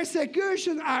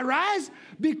persecution arise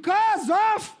because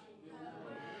of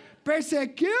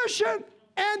persecution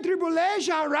and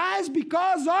tribulation arise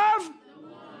because of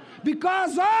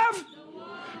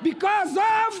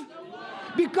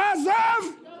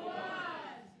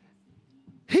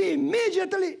he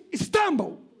immediately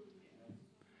stumbled.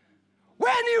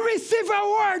 When you receive a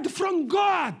word from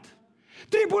God,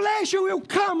 tribulation will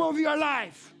come over your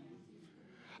life.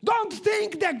 Don't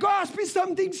think the gospel is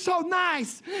something so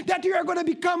nice that you are going to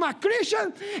become a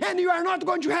Christian and you are not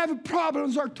going to have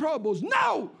problems or troubles.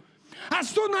 No! As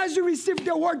soon as you receive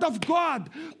the word of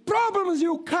God, problems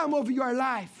will come over your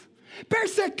life.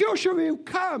 Persecution will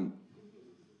come.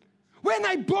 When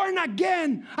I born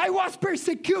again, I was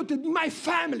persecuted in my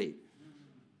family.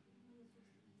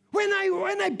 When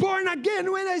I born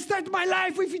again, when I start my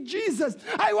life with Jesus,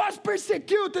 I was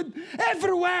persecuted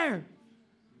everywhere.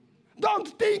 Don't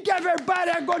think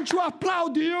everybody are going to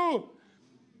applaud you.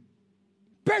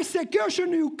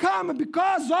 Persecution will come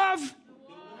because of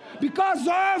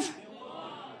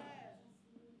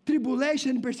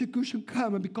tribulation and persecution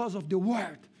come because of the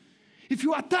word. If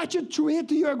you attach it to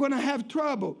it, you are going to have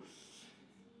trouble.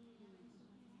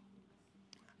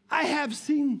 I have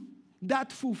seen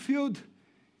that fulfilled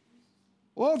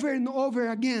over and over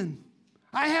again.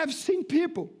 I have seen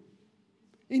people,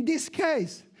 in this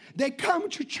case, they come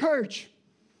to church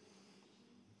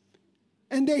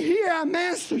and they hear a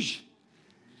message.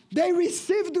 They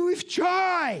received with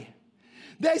joy.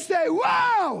 They say,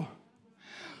 wow,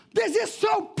 this is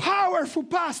so powerful,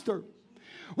 Pastor.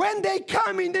 When they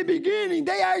come in the beginning,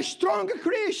 they are strong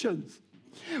Christians.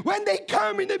 When they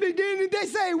come in the beginning, they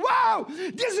say, wow,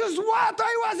 this is what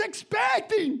I was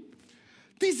expecting.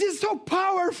 This is so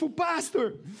powerful,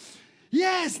 Pastor.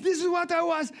 Yes, this is what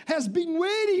has been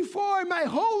waiting for my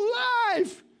whole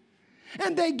life.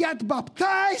 And they get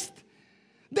baptized.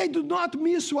 They do not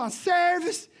miss one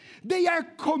service. They are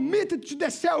committed to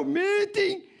the cell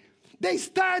meeting. They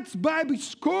start Bible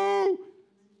school.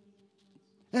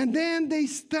 And then they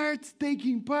start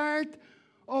taking part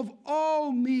of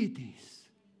all meetings.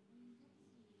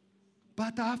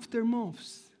 But after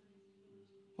months,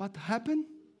 what happened?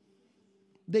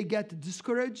 They get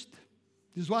discouraged.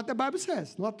 This is what the Bible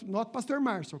says, not Pastor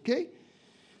Marcio, okay?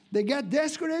 They get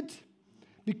discouraged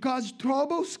because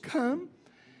troubles come.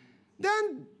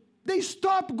 Then they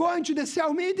stop going to the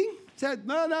cell meeting. Said,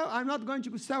 no, I'm not going to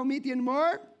the cell meeting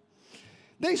anymore.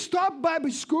 They stop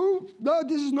Bible school. No,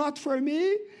 this is not for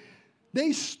me.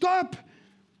 They stop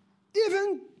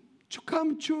even to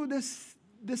come to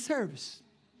the service.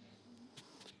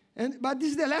 But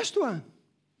this is the last one.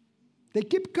 They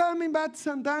keep coming, but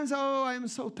sometimes, oh, I'm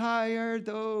so tired.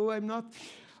 Oh, I'm not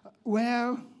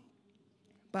well.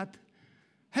 But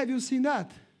have you seen that?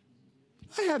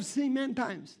 I have seen many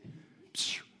times.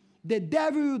 The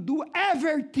devil will do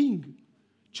everything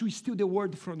to steal the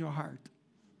word from your heart.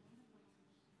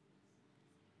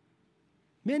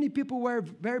 Many people were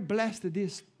very blessed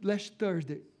this last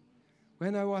Thursday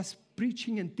when I was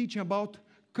preaching and teaching about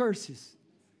curses.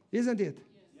 Isn't it?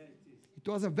 Yes, it is. It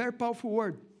was a very powerful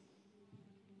word.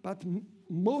 But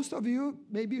most of you,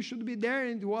 maybe you should be there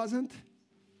and it wasn't.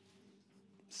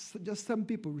 Just some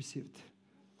people received.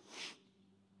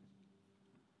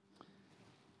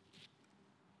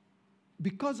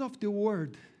 Because of the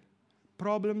word,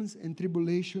 problems and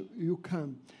tribulation will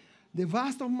come. The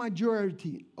vast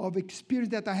majority of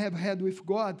experience that I have had with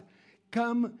God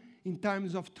come in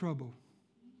times of trouble.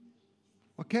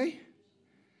 Okay?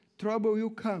 Trouble will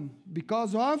come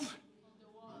because of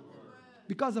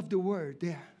because of the word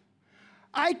there.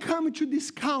 I come to this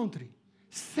country,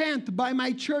 sent by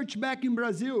my church back in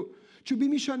Brazil to be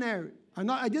missionary.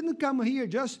 I didn't come here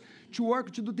just to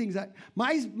work, to do things.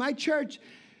 My church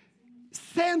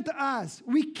sent us.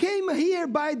 We came here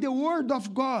by the word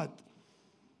of God.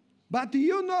 But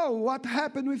you know what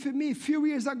happened with me a few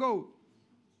years ago.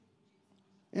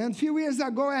 And a few years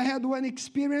ago, I had one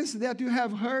experience that you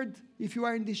have heard, if you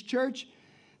are in this church,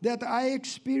 that I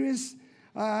experienced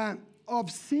of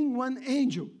seeing one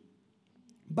angel.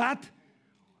 But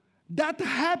that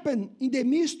happened in the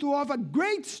midst of a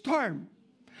great storm.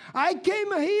 I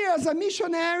came here as a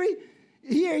missionary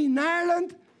here in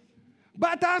Ireland,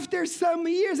 but after some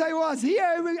years I was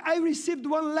here, I received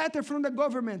one letter from the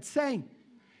government saying,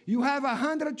 you have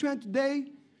 120 days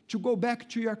to go back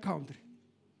to your country.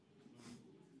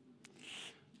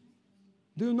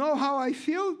 Do you know how I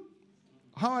feel?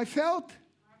 How I felt?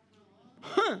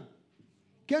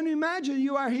 Can you imagine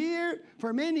you are here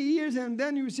for many years and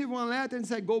then you receive one letter and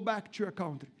say, go back to your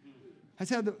country? I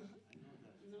said,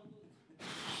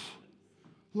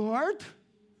 Lord,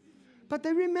 but I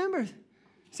remember,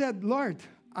 said, Lord,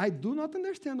 I do not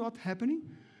understand what's happening,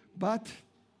 but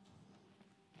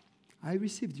I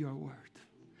received your word.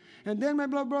 And then, my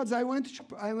beloved brothers, I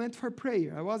went for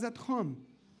prayer. I was at home.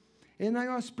 And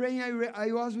I was praying.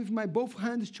 I was with my both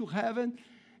hands to heaven.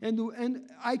 And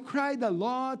I cried a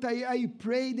lot. I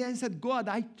prayed and said, God,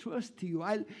 I trust you.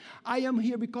 I am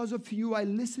here because of you. I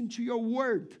listened to your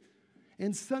word.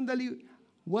 And suddenly,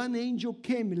 one angel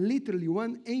came, literally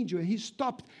one angel. And he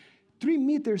stopped 3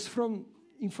 meters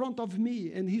in front of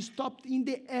me. And he stopped in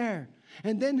the air.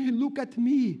 And then he looked at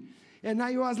me. And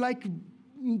I was like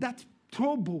in that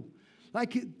trouble.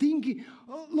 Like thinking,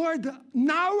 oh, Lord,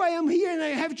 now I am here and I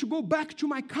have to go back to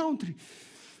my country.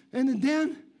 And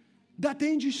then that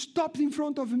angel stopped in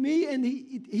front of me and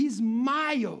he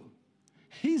smiled.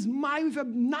 He smiled with a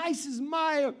nice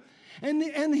smile.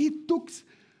 And he took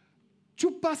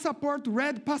 2 passports,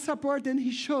 red passport, and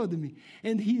he showed me.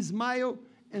 And he smiled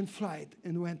and flied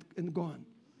and went and gone.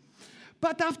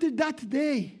 But after that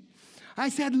day, I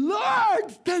said,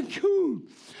 Lord, thank you.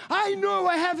 I know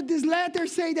I have this letter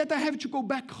saying that I have to go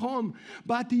back home,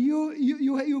 but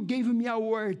you gave me a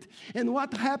word. And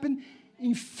what happened?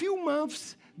 In few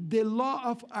months, the law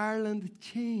of Ireland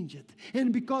changed.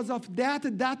 And because of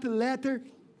that letter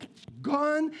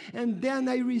gone, and then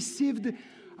I received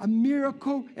a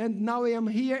miracle, and now I am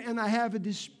here, and I have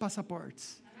these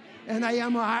passports. And I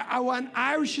am an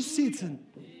Irish citizen.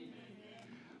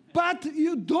 But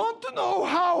you don't know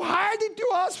how hard it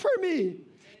was for me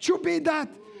to be that.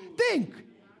 Think.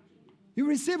 You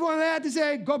receive one letter and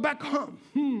say, go back home.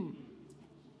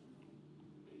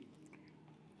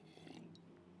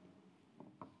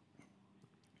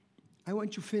 I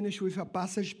want to finish with a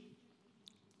passage.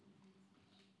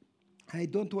 I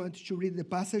don't want to read the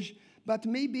passage, but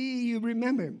maybe you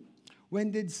remember when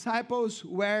the disciples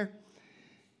were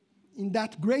in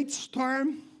that great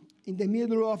storm in the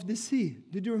middle of the sea.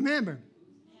 Did you remember?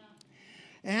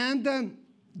 Yeah. And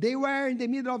they were in the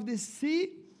middle of the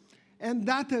sea, and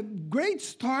that great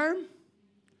storm.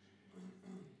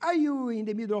 Are you in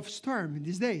the middle of storm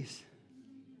these days?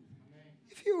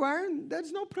 If you are,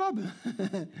 that's no problem.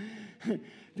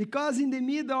 Because in the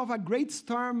middle of a great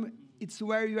storm, it's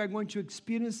where you are going to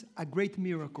experience a great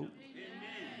miracle.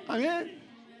 Amen?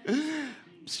 Amen?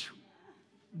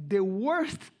 The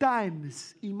worst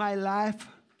times in my life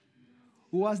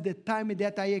was the time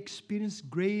that I experienced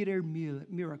greater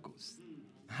miracles.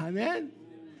 Amen?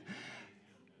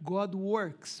 God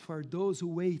works for those who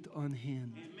wait on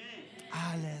Him. Amen.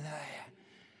 Hallelujah.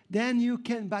 Then you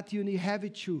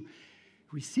have to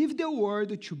receive the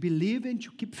word, to believe and to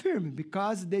keep firm,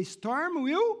 because the storm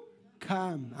will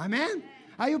come. Amen?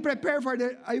 Are you prepared for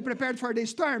the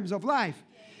storms of life?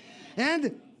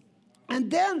 And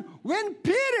then when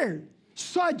Peter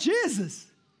saw Jesus,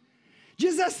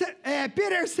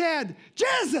 Peter said,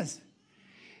 Jesus,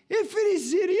 if it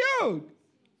is you,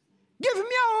 give me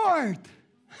a word.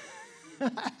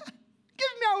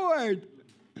 Give me a word.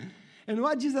 And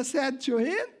what Jesus said to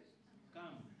him?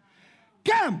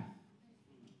 Come.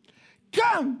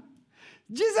 Come.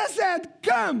 Jesus said,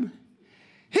 come.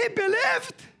 He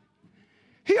believed,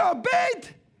 he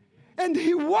obeyed, and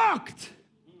he walked.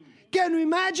 Can you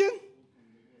imagine?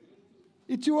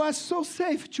 It was so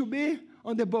safe to be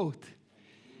on the boat.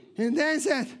 And then he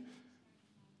said,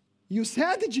 you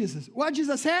said, Jesus. What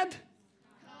Jesus said?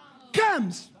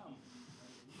 Comes.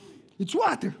 It's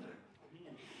water.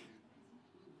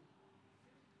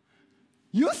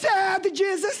 You said,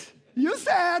 Jesus. You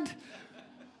said.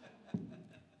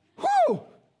 Whoo!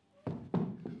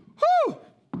 Whoo!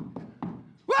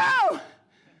 Wow!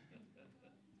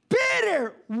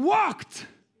 Peter walked.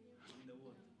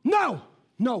 No.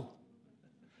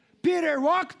 Peter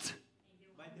walked.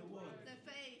 The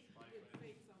faith.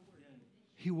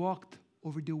 He walked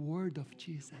over the word of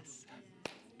Jesus.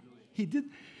 He did.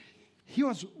 He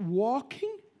was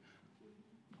walking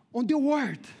on the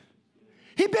word.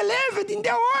 He believed in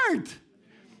the word.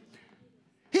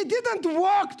 He didn't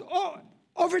walk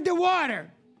over the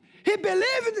water. He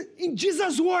believed in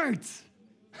Jesus' words.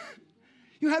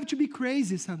 You have to be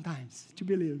crazy sometimes to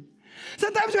believe.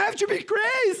 Sometimes you have to be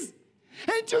crazy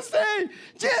and to say,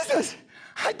 Jesus,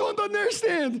 I don't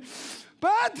understand.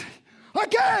 But,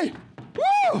 okay,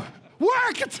 woo,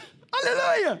 worked.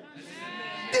 Hallelujah.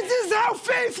 Amen. This is how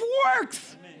faith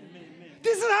works. Amen.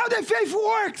 This is how the faith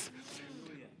works.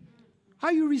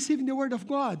 Are you receiving the word of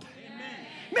God? Amen.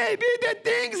 Maybe the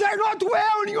things are not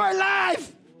well in your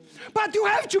life, but you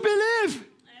have to believe.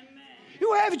 Amen.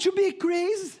 You have to be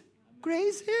crazy.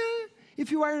 If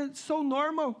you are so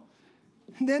normal,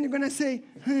 then you're going to say,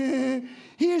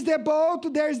 here's the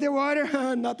boat, there's the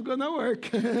water. Not going to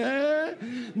work.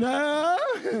 No,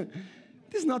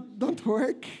 this don't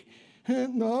work.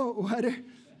 No, water.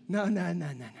 No.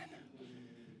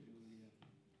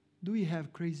 Do we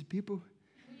have crazy people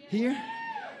here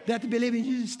that believe in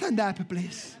Jesus? Stand up,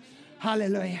 please.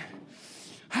 Hallelujah.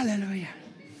 Hallelujah.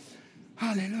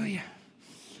 Hallelujah.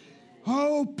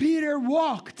 Oh, Peter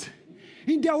walked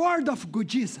in the word of good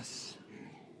Jesus.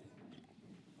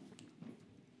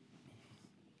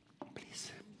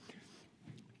 Please.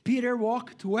 Peter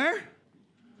walked where?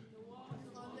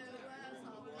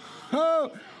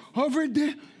 Oh, over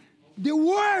the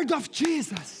word of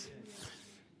Jesus.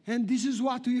 And this is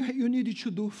what you need to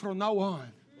do from now on.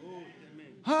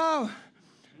 Oh,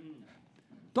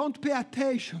 don't pay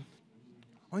attention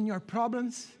on your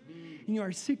problems, in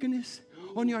your sickness,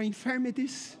 on your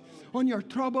infirmities, on your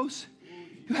troubles.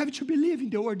 You have to believe in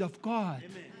the word of God.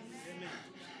 Amen.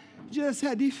 Jesus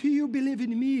said, if you believe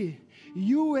in me,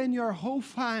 you and your whole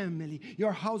family,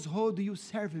 your household, you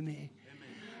serve me.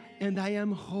 Amen. And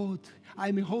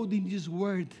I'm holding this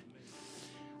word.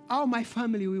 All my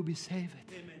family will be saved.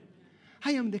 Amen.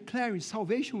 I am declaring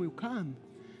salvation will come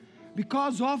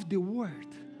because of the word.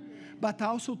 But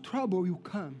also trouble will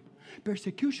come.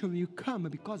 Persecution will come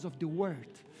because of the word.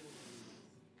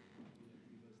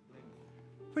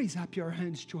 Raise up your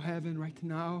hands to heaven right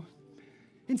now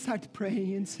and start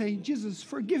praying and saying, Jesus,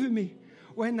 forgive me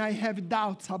when I have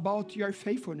doubts about your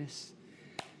faithfulness.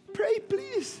 Pray,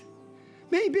 please.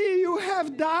 Maybe you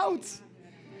have doubts.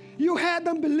 You had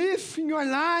unbelief in your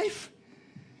life.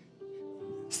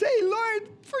 Say, Lord,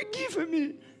 forgive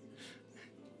me.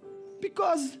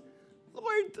 Because,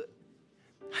 Lord,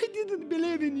 I didn't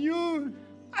believe in you.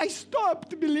 I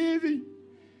stopped believing.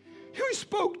 You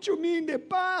spoke to me in the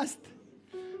past.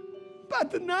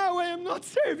 But now I am not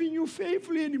serving you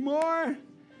faithfully anymore.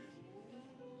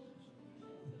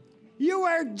 You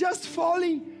are just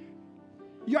following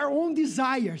your own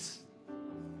desires.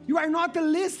 You are not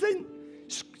listening.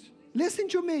 Listen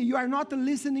to me. You are not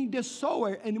listening the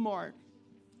sower anymore.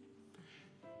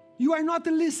 You are not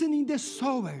listening the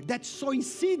sower that's sowing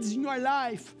seeds in your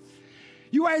life.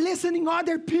 You are listening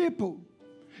other people.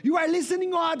 You are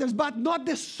listening others, but not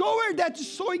the sower that's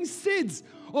sowing seeds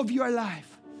of your life.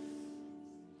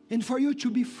 And for you to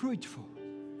be fruitful,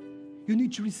 you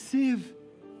need to receive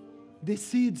the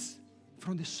seeds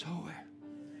from the sower.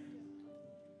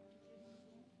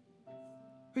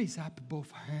 Raise up both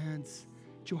hands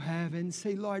to heaven and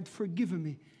say, Lord, forgive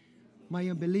me my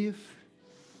unbelief.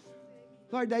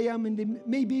 Lord,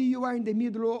 maybe you are in the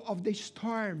middle of the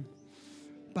storm,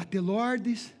 but the Lord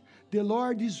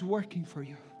is working for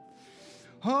you.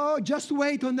 Oh, just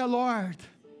wait on the Lord.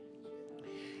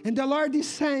 And the Lord is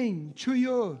saying to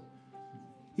you,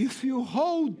 if you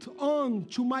hold on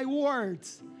to my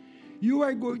words, you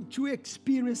are going to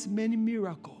experience many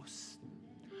miracles.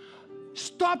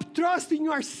 Stop trusting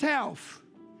yourself.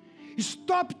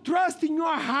 Stop trusting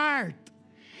your heart.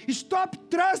 Stop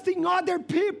trusting other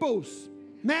people's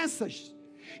message.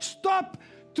 Stop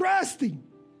trusting.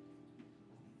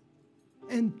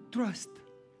 And trust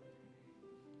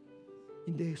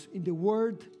in the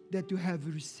word that you have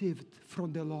received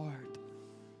from the Lord.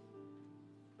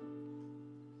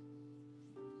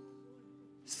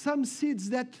 Some seeds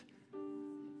that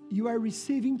you are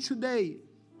receiving today,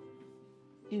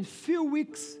 in few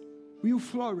weeks, will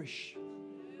flourish.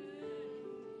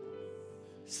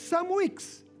 Some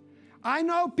weeks. I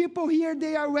know people here,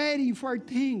 they are waiting for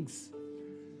things.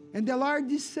 And the Lord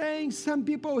is saying, some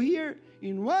people here,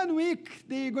 in 1 week,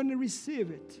 they are going to receive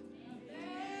it.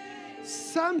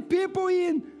 Some people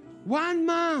in 1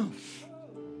 month.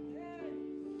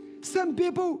 Some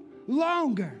people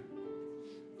longer.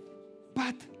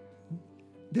 But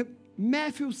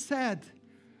Matthew said,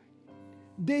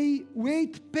 they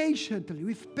wait patiently,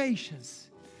 with patience.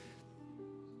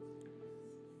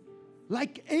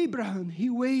 Like Abraham, he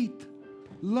waited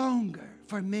longer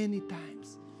for many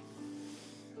times.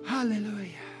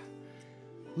 Hallelujah.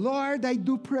 Lord, I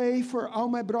do pray for all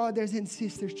my brothers and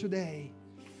sisters today.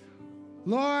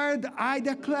 Lord, I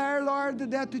declare, Lord,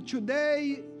 that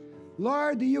today,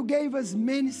 Lord, you gave us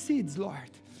many seeds,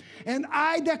 Lord. And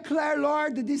I declare,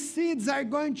 Lord, that these seeds are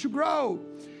going to grow,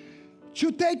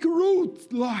 to take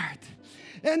root, Lord.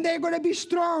 And they're going to be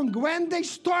strong. When the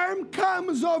storm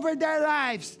comes over their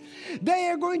lives, they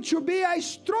are going to be a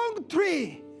strong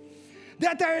tree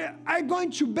that are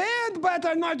going to bend but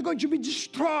are not going to be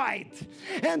destroyed.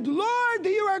 And Lord,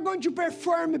 you are going to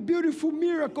perform beautiful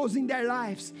miracles in their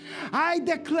lives. I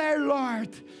declare, Lord,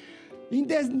 in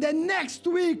the next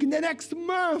week, in the next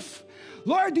month,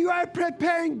 Lord, you are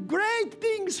preparing great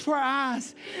things for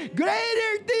us.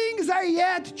 Greater things are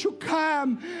yet to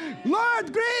come.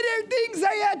 Lord, greater things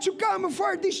are yet to come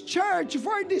for this church,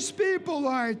 for these people,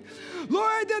 Lord.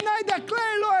 Lord, and I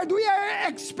declare, Lord, we are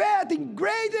expecting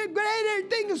greater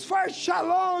things for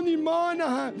Shalom in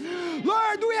Mona.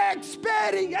 Lord, we are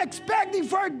expecting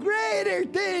for greater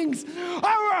things.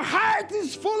 Our heart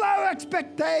is full of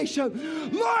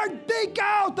expectation. Lord, take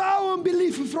out our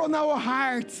unbelief from our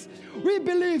hearts. We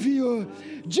believe you.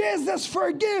 Jesus,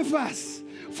 forgive us.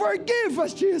 Forgive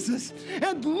us, Jesus.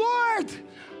 And Lord,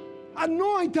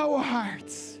 anoint our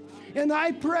hearts. And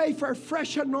I pray for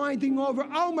fresh anointing over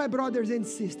all my brothers and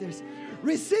sisters.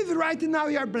 Receive right now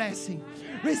your blessing.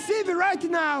 Receive it right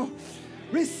now.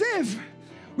 Receive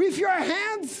with your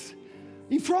hands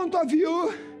in front of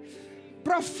you.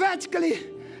 Prophetically,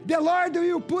 the Lord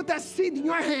will put a seed in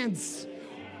your hands.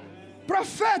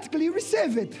 Prophetically,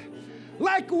 receive it.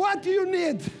 Like what you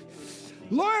need.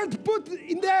 Lord, put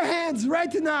in their hands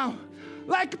right now.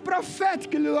 Like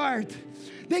prophetically, Lord.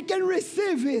 They can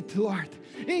receive it, Lord.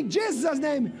 In Jesus'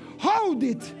 name, hold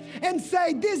it and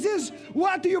say, this is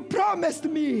what you promised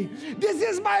me. This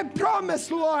is my promise,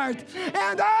 Lord.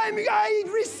 And I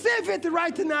receive it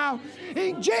right now.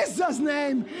 In Jesus'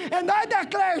 name. And I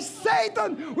declare,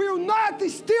 Satan will not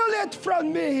steal it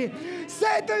from me.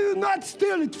 Satan will not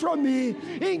steal it from me.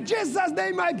 In Jesus'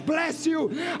 name, I bless you.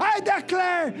 I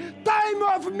declare time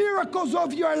of miracles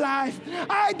of your life.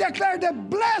 I declare the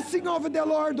blessing of the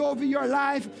Lord over your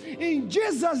life. In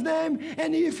Jesus' name.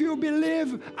 And if you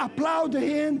believe, applaud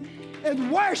him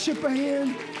and worship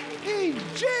him. In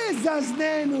Jesus'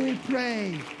 name we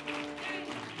pray.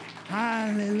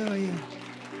 Hallelujah.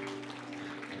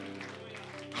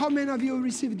 How many of you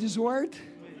received this word?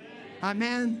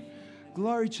 Amen.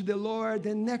 Glory to the Lord.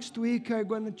 And next week I'm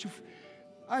going to,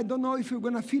 I don't know if we're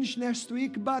going to finish next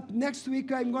week, but next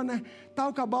week I'm going to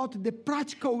talk about the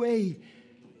practical way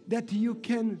that you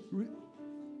can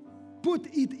put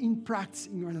it in practice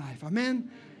in your life. Amen.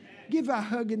 Give a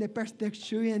hug in the person next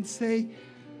to you and say,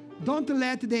 don't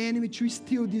let the enemy to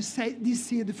steal this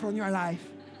seed from your life.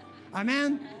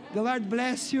 Amen. The Lord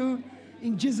bless you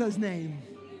in Jesus' name.